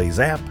Podplays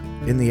app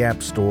in the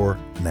App Store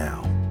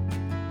now.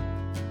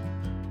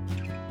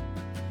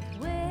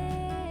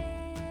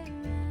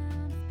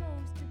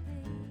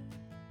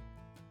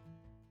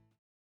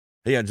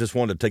 Hey, I just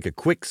wanted to take a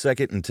quick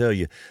second and tell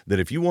you that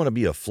if you want to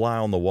be a fly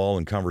on the wall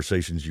in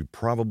conversations you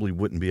probably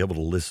wouldn't be able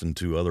to listen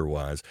to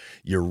otherwise,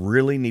 you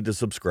really need to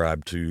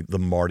subscribe to the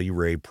Marty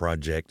Ray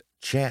Project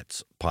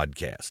Chats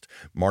podcast.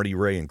 Marty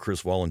Ray and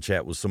Chris Wallen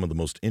chat with some of the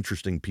most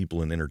interesting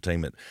people in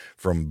entertainment,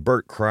 from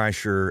Bert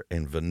Kreischer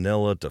and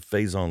Vanilla to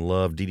Faison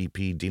Love,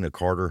 DDP, Dina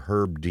Carter,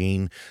 Herb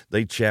Dean.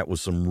 They chat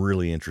with some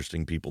really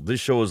interesting people. This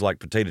show is like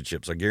potato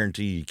chips. I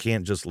guarantee you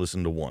can't just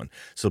listen to one.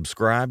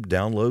 Subscribe,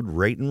 download,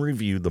 rate, and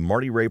review the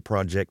Marty Ray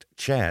Project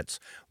Chats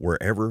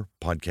wherever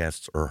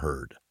podcasts are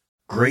heard.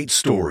 Great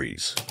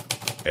stories,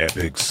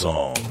 epic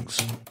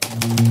songs.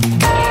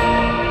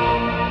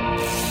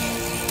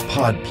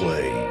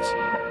 Podplays.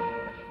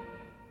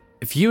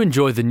 If you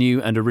enjoy the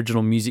new and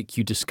original music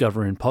you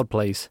discover in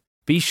Podplays,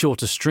 be sure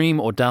to stream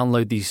or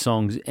download these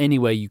songs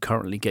anywhere you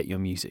currently get your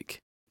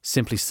music.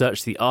 Simply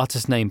search the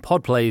artist name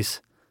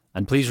Podplays,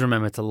 and please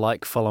remember to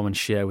like, follow, and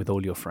share with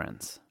all your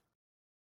friends.